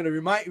know, you're going to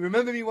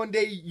remember me one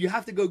day, you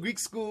have to go Greek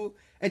school.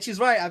 And she's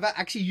right, I've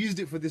actually used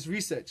it for this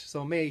research.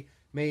 So may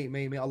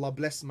Allah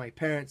bless my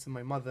parents and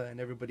my mother and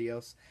everybody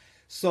else.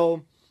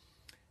 So,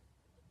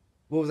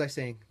 what was I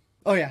saying?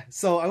 Oh yeah,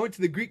 so I went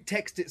to the Greek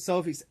text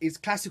itself. It's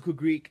classical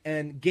Greek,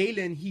 and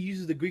Galen, he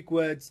uses the Greek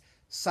words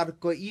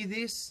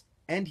sarkoidis,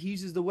 and he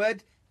uses the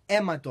word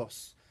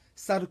ematos.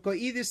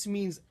 Sarkoidis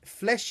means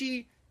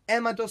fleshy,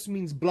 ematos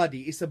means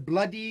bloody. It's a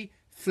bloody,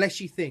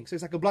 fleshy thing. So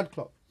it's like a blood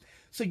clot.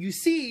 So you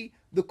see,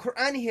 the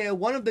Qur'an here,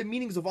 one of the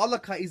meanings of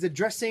alaka is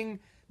addressing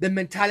the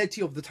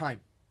mentality of the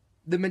time.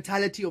 The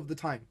mentality of the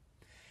time.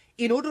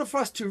 In order for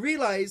us to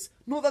realize,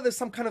 not that there's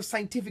some kind of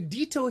scientific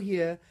detail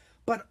here,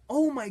 but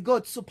oh my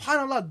God,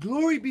 subhanAllah,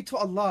 glory be to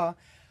Allah,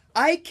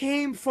 I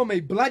came from a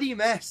bloody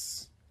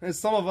mess. And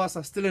some of us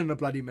are still in a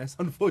bloody mess,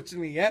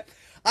 unfortunately, yeah?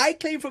 I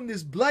came from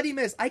this bloody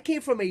mess. I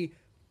came from a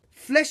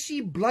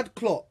fleshy blood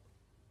clot.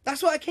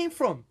 That's what I came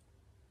from.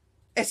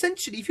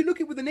 Essentially, if you look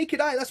at it with the naked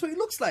eye, that's what it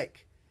looks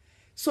like.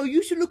 So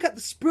you should look at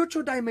the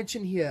spiritual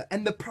dimension here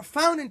and the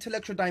profound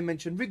intellectual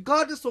dimension,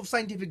 regardless of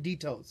scientific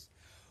details.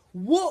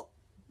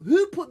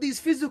 Who put these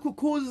physical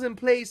causes in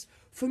place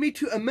for me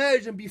to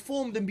emerge and be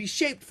formed and be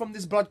shaped from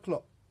this blood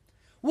clot?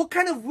 What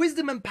kind of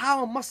wisdom and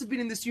power must have been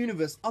in this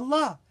universe?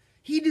 Allah.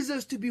 He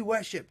deserves to be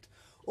worshipped.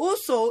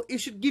 Also, it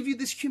should give you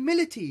this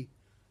humility.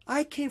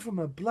 I came from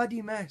a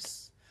bloody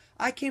mess.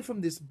 I came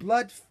from this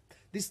blood,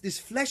 this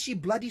fleshy,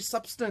 bloody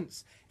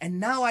substance. And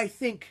now I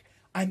think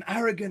I'm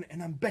arrogant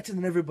and I'm better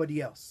than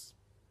everybody else.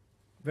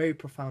 Very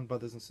profound,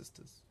 brothers and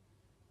sisters.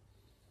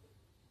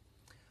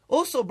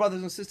 Also,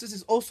 brothers and sisters,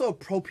 is also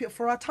appropriate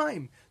for our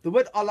time. The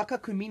word alaka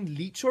could mean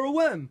leech or a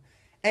worm.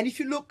 And if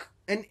you look,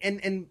 and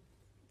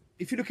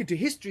if you look into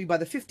history, by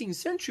the 15th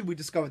century, we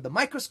discovered the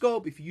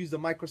microscope. If you use the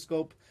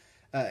microscope,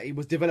 it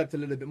was developed a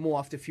little bit more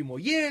after a few more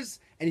years.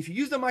 And if you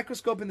use the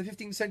microscope in the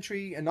 15th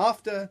century and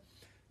after,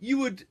 you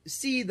would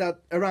see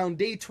that around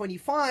day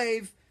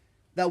 25,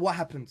 that what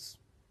happens?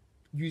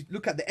 You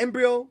look at the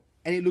embryo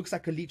and it looks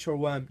like a leech or a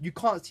worm. You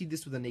can't see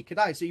this with a naked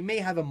eye, so you may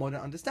have a modern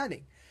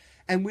understanding.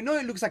 And we know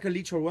it looks like a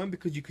leech or a worm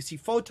because you can see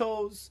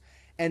photos.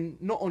 And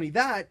not only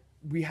that,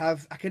 we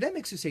have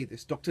academics who say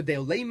this. Dr.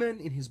 Dale Lehman,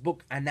 in his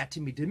book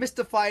Anatomy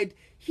Demystified,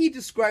 he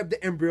described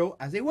the embryo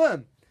as a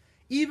worm.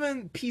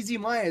 Even P.Z.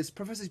 Myers,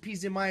 Professor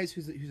P.Z. Myers,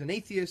 who's an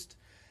atheist,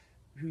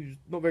 who's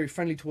not very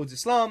friendly towards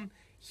Islam,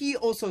 he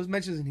also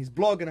mentions in his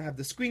blog, and I have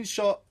the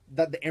screenshot,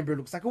 that the embryo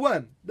looks like a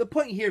worm. The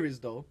point here is,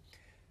 though,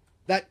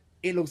 that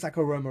it looks like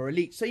a worm or a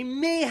leech. So he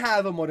may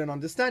have a modern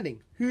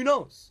understanding. Who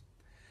knows?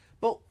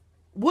 But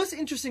what's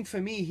interesting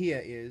for me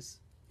here is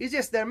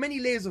yes, there are many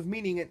layers of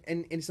meaning,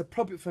 and it's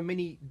appropriate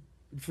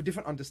for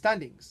different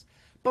understandings.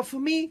 But for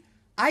me,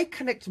 I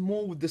connect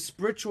more with the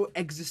spiritual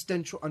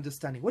existential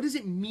understanding. What does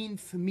it mean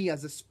for me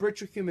as a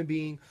spiritual human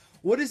being?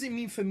 What does it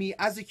mean for me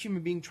as a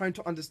human being trying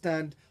to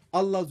understand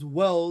Allah's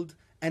world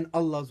and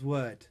Allah's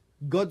word?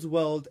 God's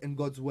world and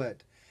God's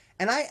word.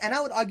 And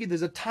I would argue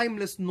there's a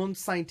timeless,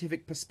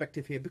 non-scientific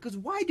perspective here. Because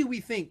why do we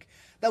think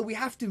that we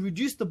have to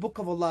reduce the book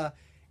of Allah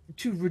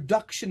to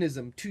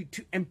reductionism,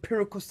 to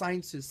empirical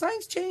sciences?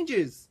 Science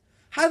changes.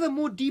 Have a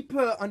more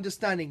deeper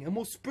understanding, a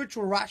more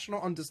spiritual,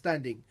 rational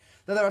understanding.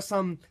 That there are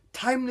some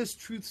timeless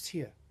truths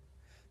here.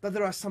 That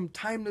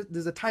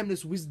there's a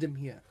timeless wisdom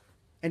here.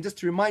 And just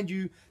to remind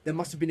you, there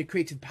must have been a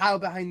creative power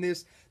behind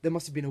this. There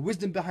must have been a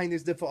wisdom behind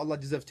this. Therefore, Allah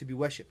deserves to be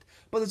worshipped.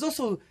 But there's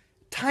also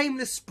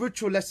timeless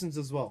spiritual lessons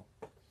as well.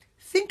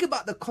 Think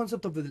about the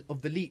concept of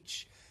the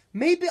leech.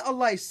 Maybe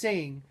Allah is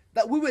saying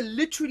that we were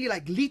literally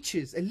like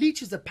leeches. A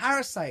leech is a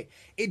parasite.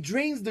 It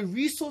drains the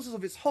resources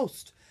of its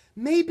host.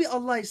 Maybe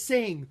Allah is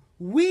saying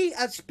we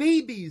as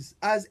babies,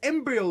 as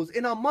embryos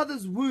in our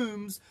mother's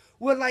wombs,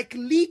 were like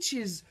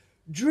leeches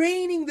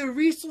draining the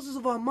resources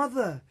of our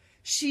mother.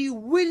 She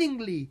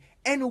willingly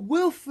and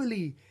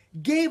willfully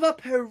gave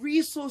up her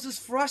resources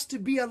for us to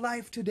be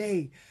alive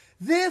today.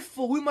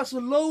 Therefore, we must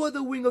lower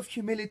the wing of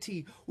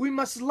humility. We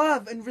must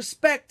love and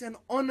respect and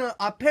honor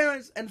our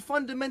parents, and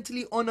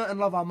fundamentally honor and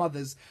love our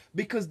mothers,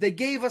 because they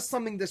gave us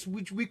something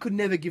which we could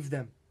never give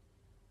them.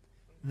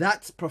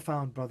 That's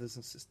profound, brothers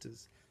and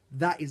sisters.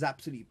 That is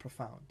absolutely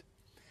profound.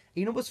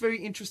 You know what's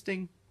very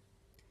interesting?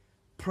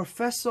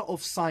 professor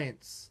of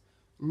science,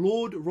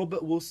 Lord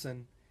Robert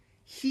Wilson,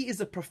 he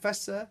is a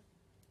professor,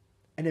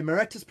 an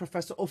emeritus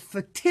professor of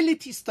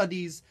fertility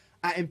studies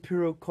at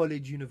Imperial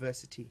College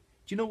University.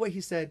 Do you know what he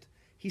said?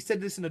 He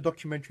said this in a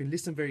documentary.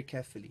 Listen very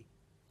carefully.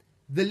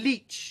 The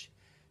leech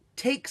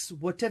takes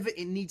whatever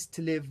it needs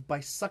to live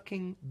by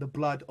sucking the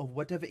blood of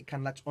whatever it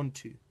can latch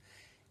onto.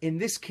 In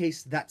this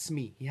case, that's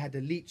me. He had a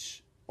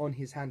leech on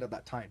his hand at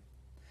that time.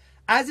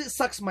 As it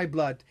sucks my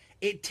blood,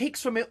 it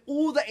takes from it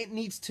all that it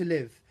needs to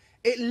live.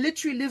 It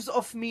literally lives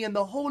off me, and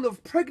the whole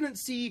of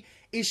pregnancy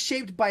is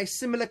shaped by a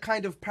similar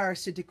kind of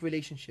parasitic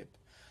relationship.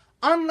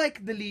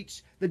 Unlike the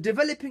leech, the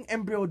developing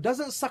embryo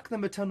doesn't suck the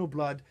maternal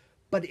blood,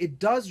 but it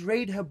does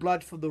raid her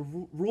blood for the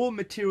raw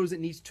materials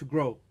it needs to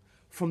grow.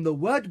 From the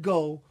word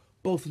go,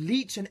 both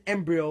leech and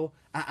embryo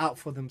are out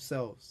for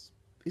themselves.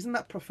 Isn't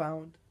that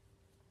profound?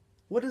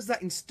 What does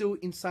that instill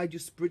inside you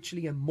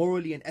spiritually and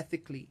morally and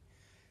ethically?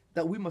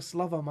 That we must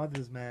love our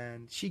mothers,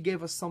 man. She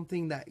gave us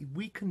something that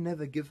we can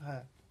never give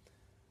her.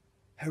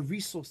 Her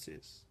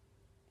resources.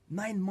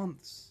 9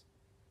 months.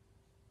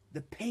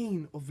 The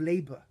pain of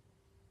labor.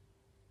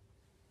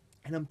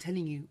 And I'm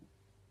telling you,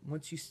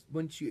 once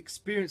you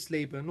experience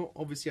labor, not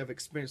obviously I've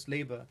experienced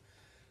labor,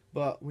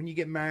 but when you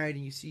get married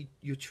and you see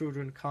your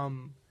children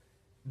come,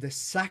 the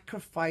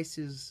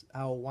sacrifices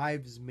our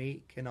wives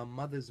make and our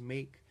mothers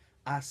make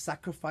are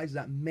sacrifices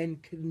that men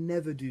can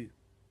never do.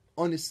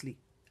 Honestly.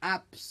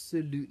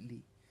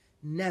 Absolutely.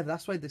 Never.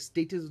 That's why the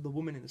status of the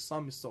woman in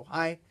Islam is so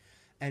high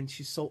and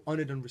she's so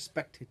honored and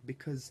respected,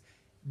 because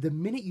the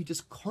minute you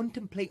just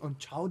contemplate on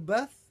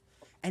childbirth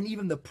and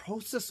even the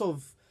process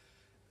of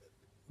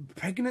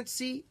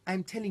pregnancy,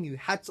 I'm telling you,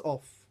 hats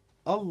off.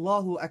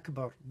 Allahu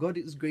Akbar. God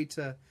is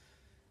greater.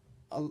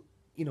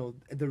 You know,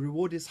 the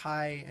reward is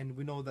high, and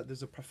we know that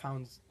there's a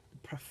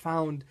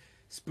profound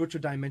spiritual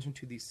dimension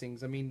to these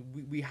things. I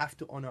mean, we have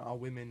to honor our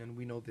women, and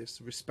we know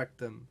this, respect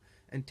them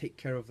and take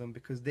care of them,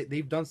 because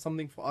they've done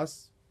something for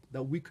us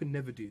that we could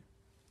never do,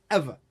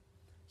 ever.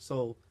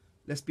 So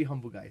let's be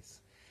humble, guys.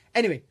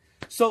 Anyway,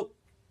 so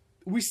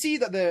we see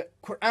that the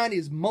Qur'an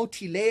is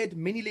multi-layered,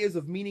 many layers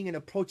of meaning, and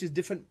approaches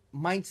different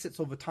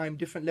mindsets over time,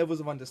 different levels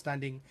of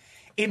understanding.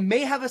 It may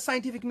have a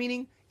scientific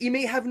meaning, it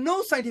may have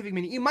no scientific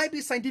meaning, it might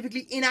be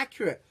scientifically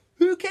inaccurate.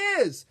 Who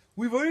cares?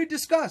 We've already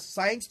discussed,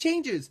 science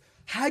changes.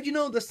 How do you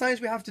know the science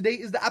we have today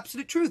is the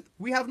absolute truth?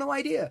 We have no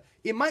idea.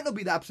 It might not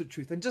be the absolute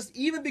truth. And just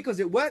even because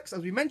it works,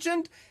 as we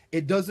mentioned,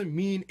 it doesn't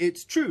mean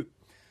it's true.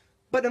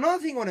 But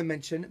another thing I want to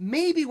mention,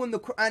 maybe when the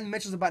Qur'an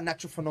mentions about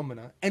natural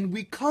phenomena and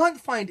we can't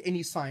find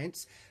any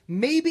science,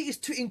 maybe it's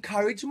to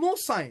encourage more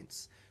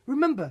science.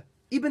 Remember,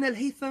 Ibn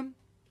al-Haytham,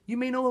 you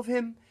may know of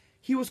him.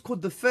 He was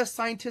called the first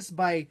scientist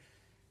by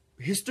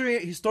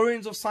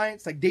historians of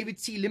science, like David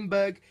C.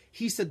 Lindbergh.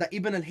 He said that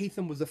Ibn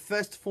al-Haytham was the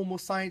first form of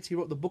science. He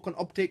wrote the book on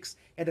optics,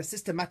 had a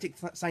systematic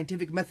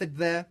scientific method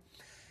there.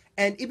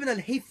 And Ibn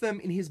al-Haytham,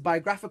 in his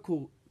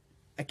biographical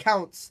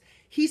accounts,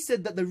 he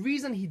said that the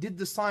reason he did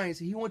the science,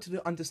 he wanted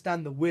to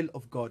understand the will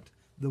of God,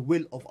 the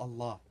will of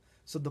Allah.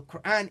 So the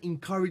Quran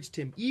encouraged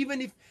him. Even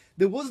if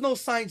there was no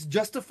science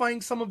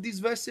justifying some of these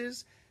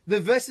verses, the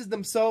verses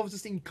themselves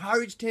just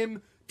encouraged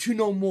him to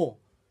know more,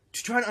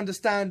 to try and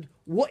understand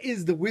what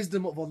is the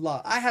wisdom of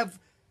Allah. I have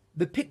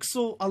the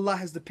pixel, Allah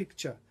has the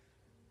picture.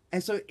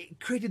 And so it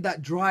created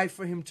that drive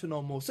for him to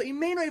know more. So he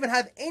may not even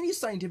have any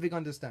scientific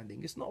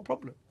understanding. It's not a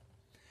problem.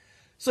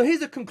 So here's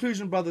the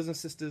conclusion, brothers and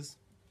sisters.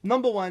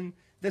 Number one,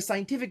 the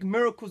scientific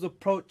miracles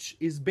approach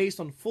is based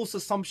on false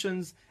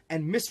assumptions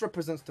and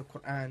misrepresents the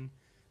Quran.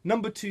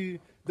 Number two,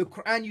 the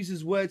Quran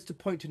uses words to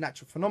point to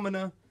natural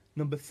phenomena.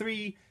 Number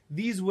three,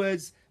 these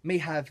words may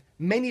have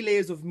many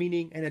layers of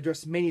meaning and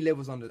address many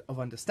levels of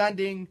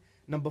understanding.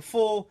 Number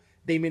four,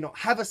 they may not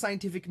have a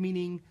scientific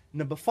meaning.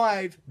 Number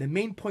five, the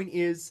main point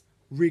is,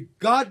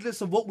 regardless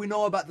of what we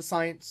know about the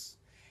science,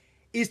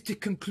 is to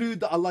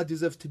conclude that Allah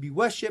deserves to be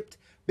worshipped,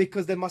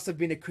 because there must have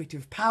been a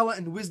creative power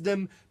and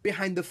wisdom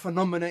behind the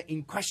phenomena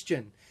in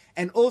question.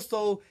 And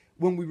also,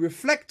 when we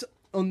reflect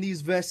on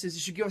these verses, it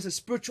should give us a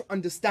spiritual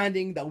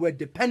understanding that we're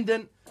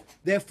dependent,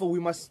 therefore we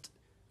must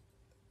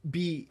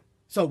be,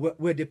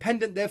 we're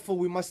dependent, therefore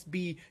we must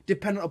be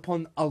dependent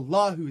upon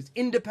Allah, who is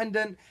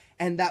independent,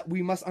 and that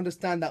we must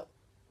understand that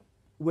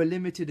we're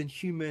limited and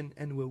human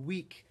and we're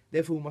weak,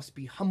 therefore we must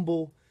be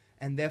humble,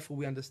 and therefore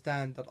we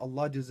understand that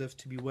Allah deserves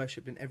to be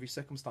worshipped in every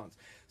circumstance.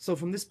 So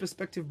from this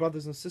perspective,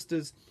 brothers and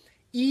sisters,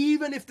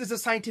 even if there's a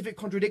scientific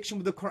contradiction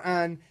with the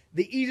Quran,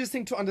 the easiest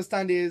thing to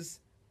understand is,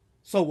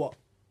 so what?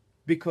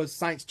 Because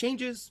science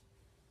changes,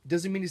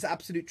 doesn't mean it's the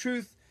absolute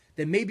truth.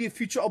 There may be a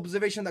future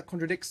observation that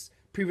contradicts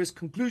previous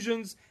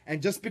conclusions,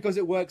 and just because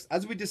it works,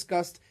 as we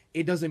discussed,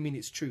 it doesn't mean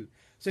it's true.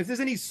 So if there's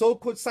any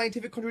so-called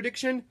scientific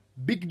contradiction,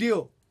 big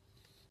deal.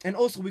 And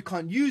also, we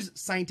can't use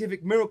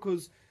scientific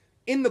miracles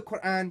in the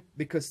Quran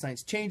because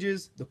science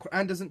changes, the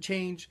Quran doesn't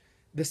change,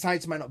 the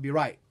science might not be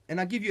right. And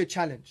I'll give you a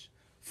challenge.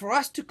 For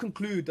us to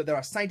conclude that there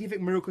are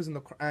scientific miracles in the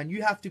Quran,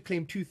 you have to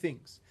claim two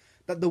things.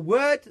 That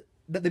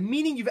the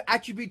meaning you've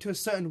attributed to a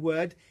certain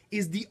word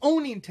is the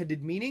only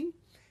intended meaning,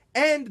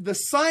 and the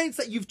science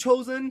that you've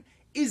chosen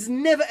is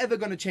never ever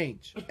going to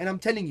change. And I'm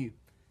telling you,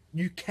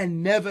 you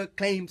can never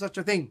claim such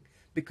a thing,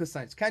 because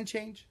science can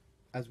change.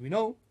 As we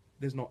know,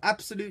 there's no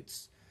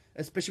absolutes,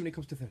 especially when it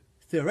comes to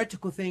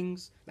theoretical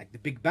things like the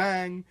Big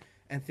Bang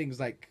and things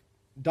like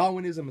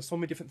Darwinism and so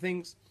many different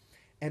things.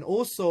 And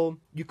also,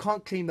 you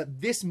can't claim that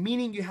this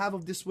meaning you have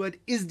of this word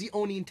is the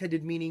only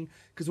intended meaning,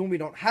 because when we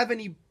don't have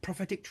any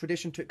prophetic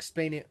tradition to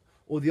explain it,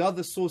 or the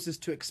other sources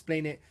to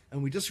explain it,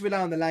 and we just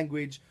rely on the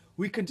language,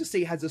 we can just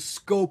say it has a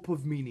scope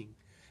of meaning.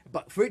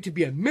 But for it to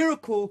be a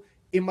miracle,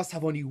 it must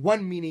have only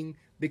one meaning,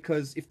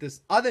 because if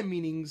there's other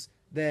meanings,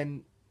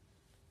 then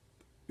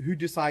who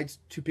decides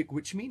to pick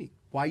which meaning?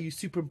 Why are you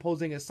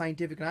superimposing a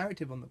scientific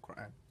narrative on the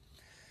Qur'an?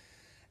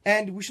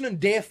 And we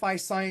shouldn't deify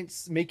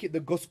science, make it the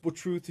gospel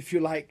truth, if you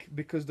like,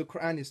 because the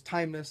Qur'an is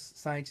timeless,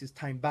 science is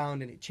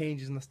time-bound, and it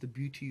changes, and that's the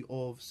beauty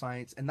of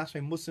science. And that's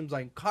why Muslims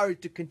are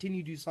encouraged to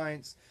continue to do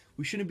science.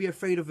 We shouldn't be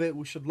afraid of it.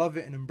 We should love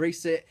it and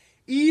embrace it,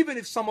 even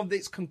if some of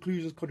its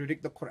conclusions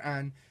contradict the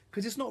Qur'an,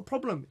 because it's not a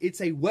problem. It's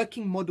a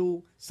working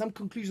model. Some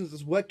conclusions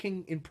is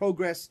working in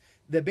progress.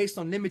 They're based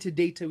on limited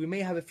data. We may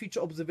have a future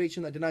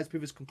observation that denies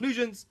previous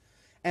conclusions,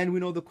 and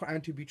we know the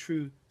Qur'an to be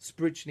true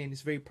spiritually, and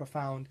it's very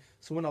profound.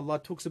 So when Allah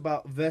talks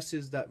about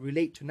verses that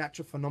relate to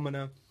natural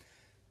phenomena,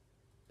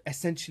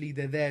 essentially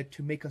they're there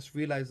to make us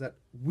realize that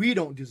we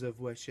don't deserve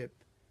worship.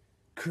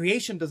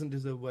 Creation doesn't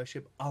deserve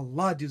worship.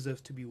 Allah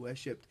deserves to be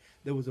worshipped.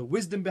 There was a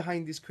wisdom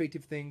behind these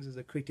creative things. There's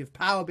a creative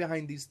power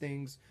behind these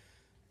things.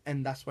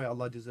 And that's why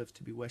Allah deserves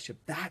to be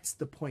worshipped. That's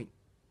the point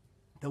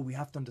that we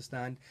have to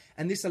understand.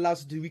 And this allows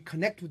us to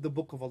reconnect with the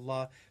book of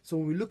Allah. So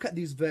when we look at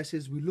these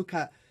verses, we look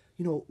at,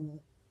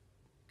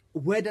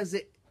 where does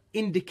it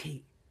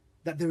indicate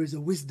that there is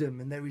a wisdom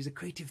and there is a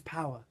creative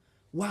power?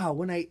 Wow,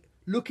 when I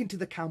look into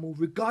the camel,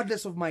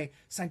 regardless of my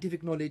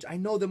scientific knowledge, I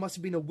know there must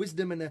have been a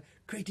wisdom and a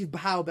creative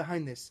power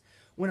behind this.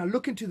 When I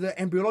look into the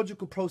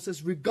embryological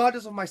process,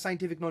 regardless of my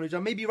scientific knowledge, I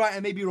may be right,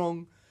 I may be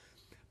wrong,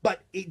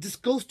 but it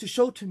just goes to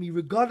show to me,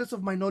 regardless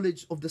of my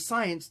knowledge of the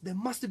science, there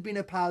must have been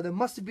a power, there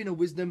must have been a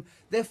wisdom,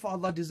 therefore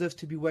Allah deserves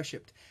to be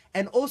worshipped.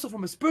 And also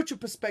from a spiritual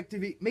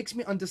perspective, it makes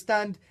me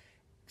understand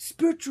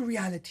spiritual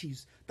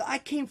realities, that I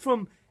came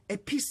from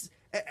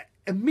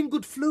a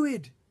mingled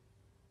fluid.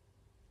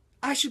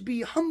 I should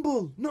be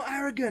humble, not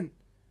arrogant.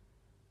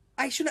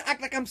 I shouldn't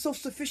act like I'm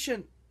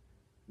self-sufficient,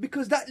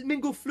 because that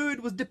mingled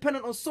fluid was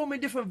dependent on so many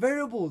different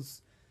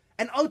variables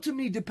and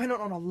ultimately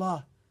dependent on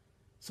Allah.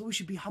 So we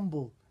should be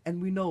humble,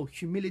 and we know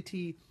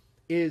humility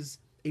is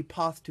a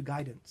path to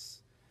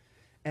guidance,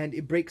 and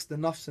it breaks the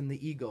nafs and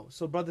the ego.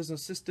 So brothers and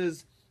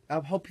sisters, I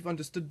hope you've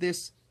understood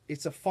this.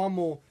 It's a far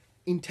more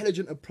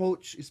intelligent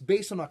approach. It's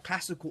based on our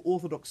classical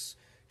Orthodox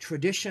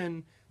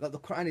tradition, that the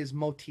Qur'an is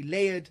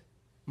multi-layered,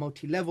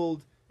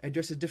 multi-leveled,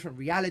 addresses different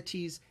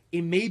realities.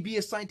 It may be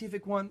a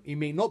scientific one, it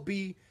may not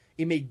be,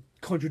 it may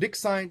contradict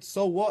science,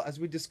 so what, as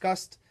we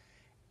discussed,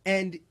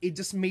 and it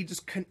just may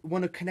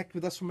want to connect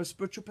with us from a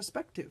spiritual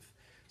perspective.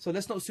 So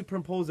let's not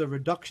superimpose a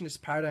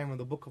reductionist paradigm on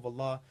the Book of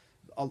Allah.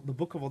 The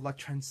Book of Allah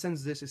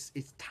transcends this,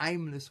 it's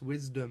timeless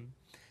wisdom.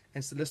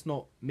 And so let's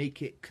not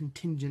make it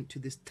contingent to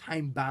this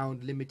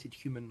time-bound, limited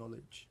human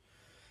knowledge.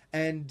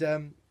 And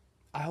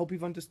I hope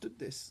you've understood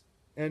this.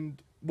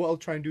 And what I'll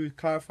try and do is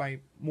clarify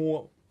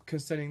more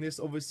concerning this.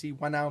 Obviously,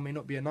 1 hour may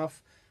not be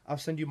enough. I'll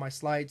send you my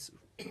slides.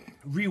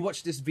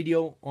 Rewatch this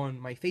video on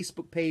my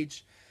Facebook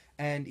page.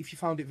 And if you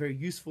found it very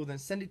useful, then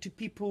send it to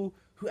people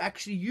who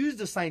actually use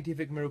the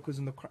scientific miracles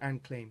in the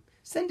Quran claim.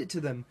 Send it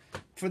to them,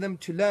 for them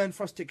to learn,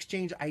 for us to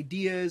exchange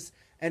ideas,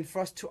 and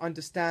for us to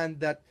understand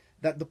that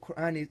the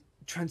Quran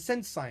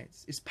transcends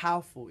science, it's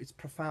powerful, it's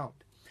profound.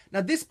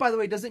 Now this, by the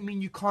way, doesn't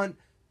mean you can't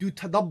do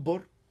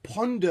tadabbur,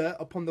 ponder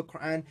upon the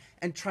Quran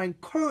and try and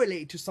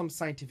correlate it to some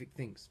scientific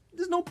things.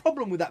 There's no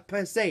problem with that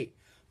per se.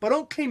 But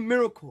don't claim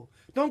miracle.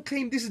 Don't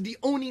claim this is the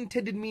only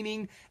intended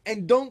meaning,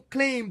 and don't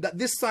claim that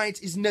this science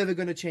is never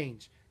going to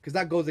change. Because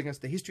that goes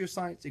against the history of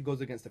science, it goes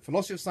against the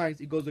philosophy of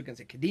science, it goes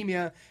against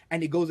academia,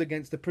 and it goes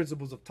against the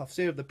principles of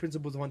tafsir, the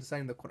principles of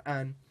understanding the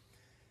Quran.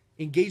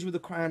 Engage with the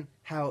Quran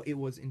how it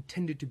was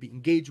intended to be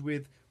engaged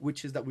with,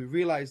 which is that we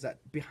realize that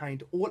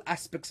behind all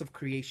aspects of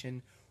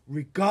creation,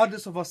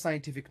 regardless of our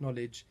scientific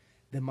knowledge,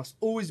 there must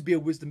always be a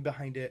wisdom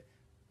behind it,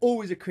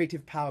 always a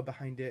creative power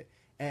behind it,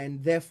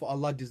 and therefore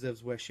Allah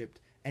deserves worship.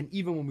 And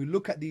even when we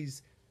look at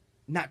these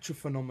natural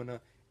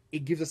phenomena,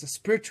 it gives us a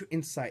spiritual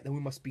insight that we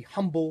must be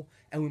humble,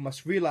 and we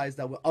must realize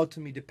that we're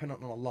ultimately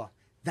dependent on Allah.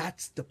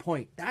 That's the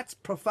point. That's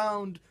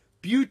profound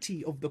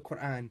beauty of the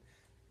Quran.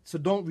 So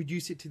don't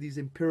reduce it to these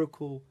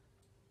empirical,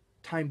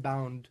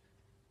 time-bound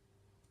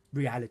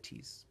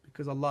realities,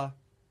 because Allah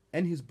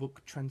and His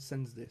book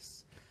transcends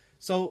this.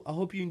 So I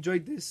hope you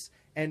enjoyed this,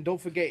 and don't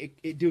forget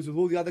it deals with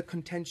all the other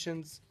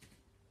contentions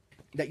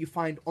that you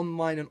find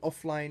online and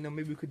offline, and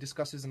maybe we could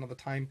discuss this another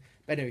time.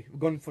 But anyway, we've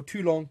gone for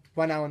too long,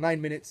 1 hour, 9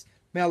 minutes.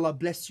 May Allah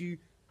bless you,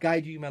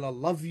 guide you, may Allah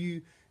love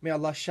you, may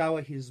Allah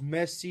shower His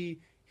mercy,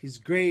 His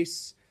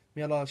grace,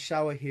 may Allah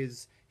shower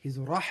His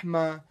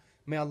rahmah,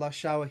 may Allah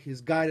shower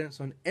His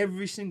guidance on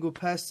every single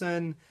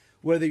person,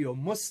 whether you're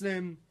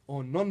Muslim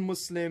or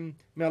non-Muslim.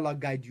 May Allah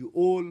guide you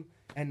all,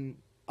 and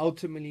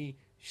ultimately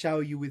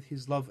shower you with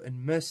his love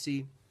and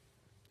mercy,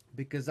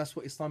 because that's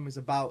what Islam is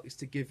about, is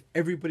to give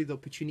everybody the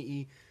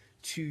opportunity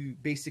to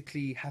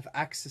basically have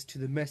access to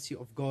the mercy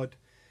of God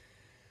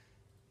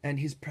and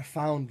his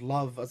profound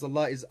love, as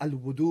Allah is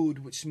al-wudud,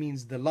 which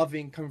means the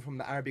loving, coming from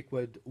the Arabic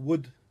word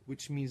wud,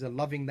 which means a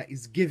loving that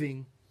is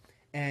giving.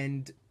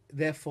 And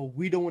therefore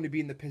we don't want to be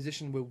in the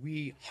position where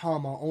we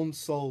harm our own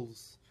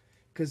souls,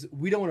 because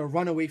we don't want to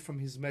run away from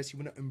his mercy.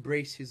 We want to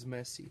embrace his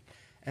mercy,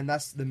 and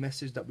that's the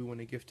message that we want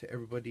to give to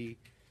everybody.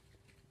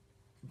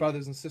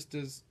 Brothers and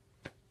sisters,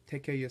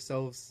 take care of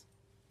yourselves.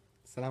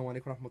 Assalamu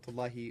alaikum wa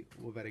rahmatullahi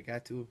wa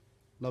barakatuh.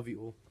 Love you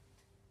all.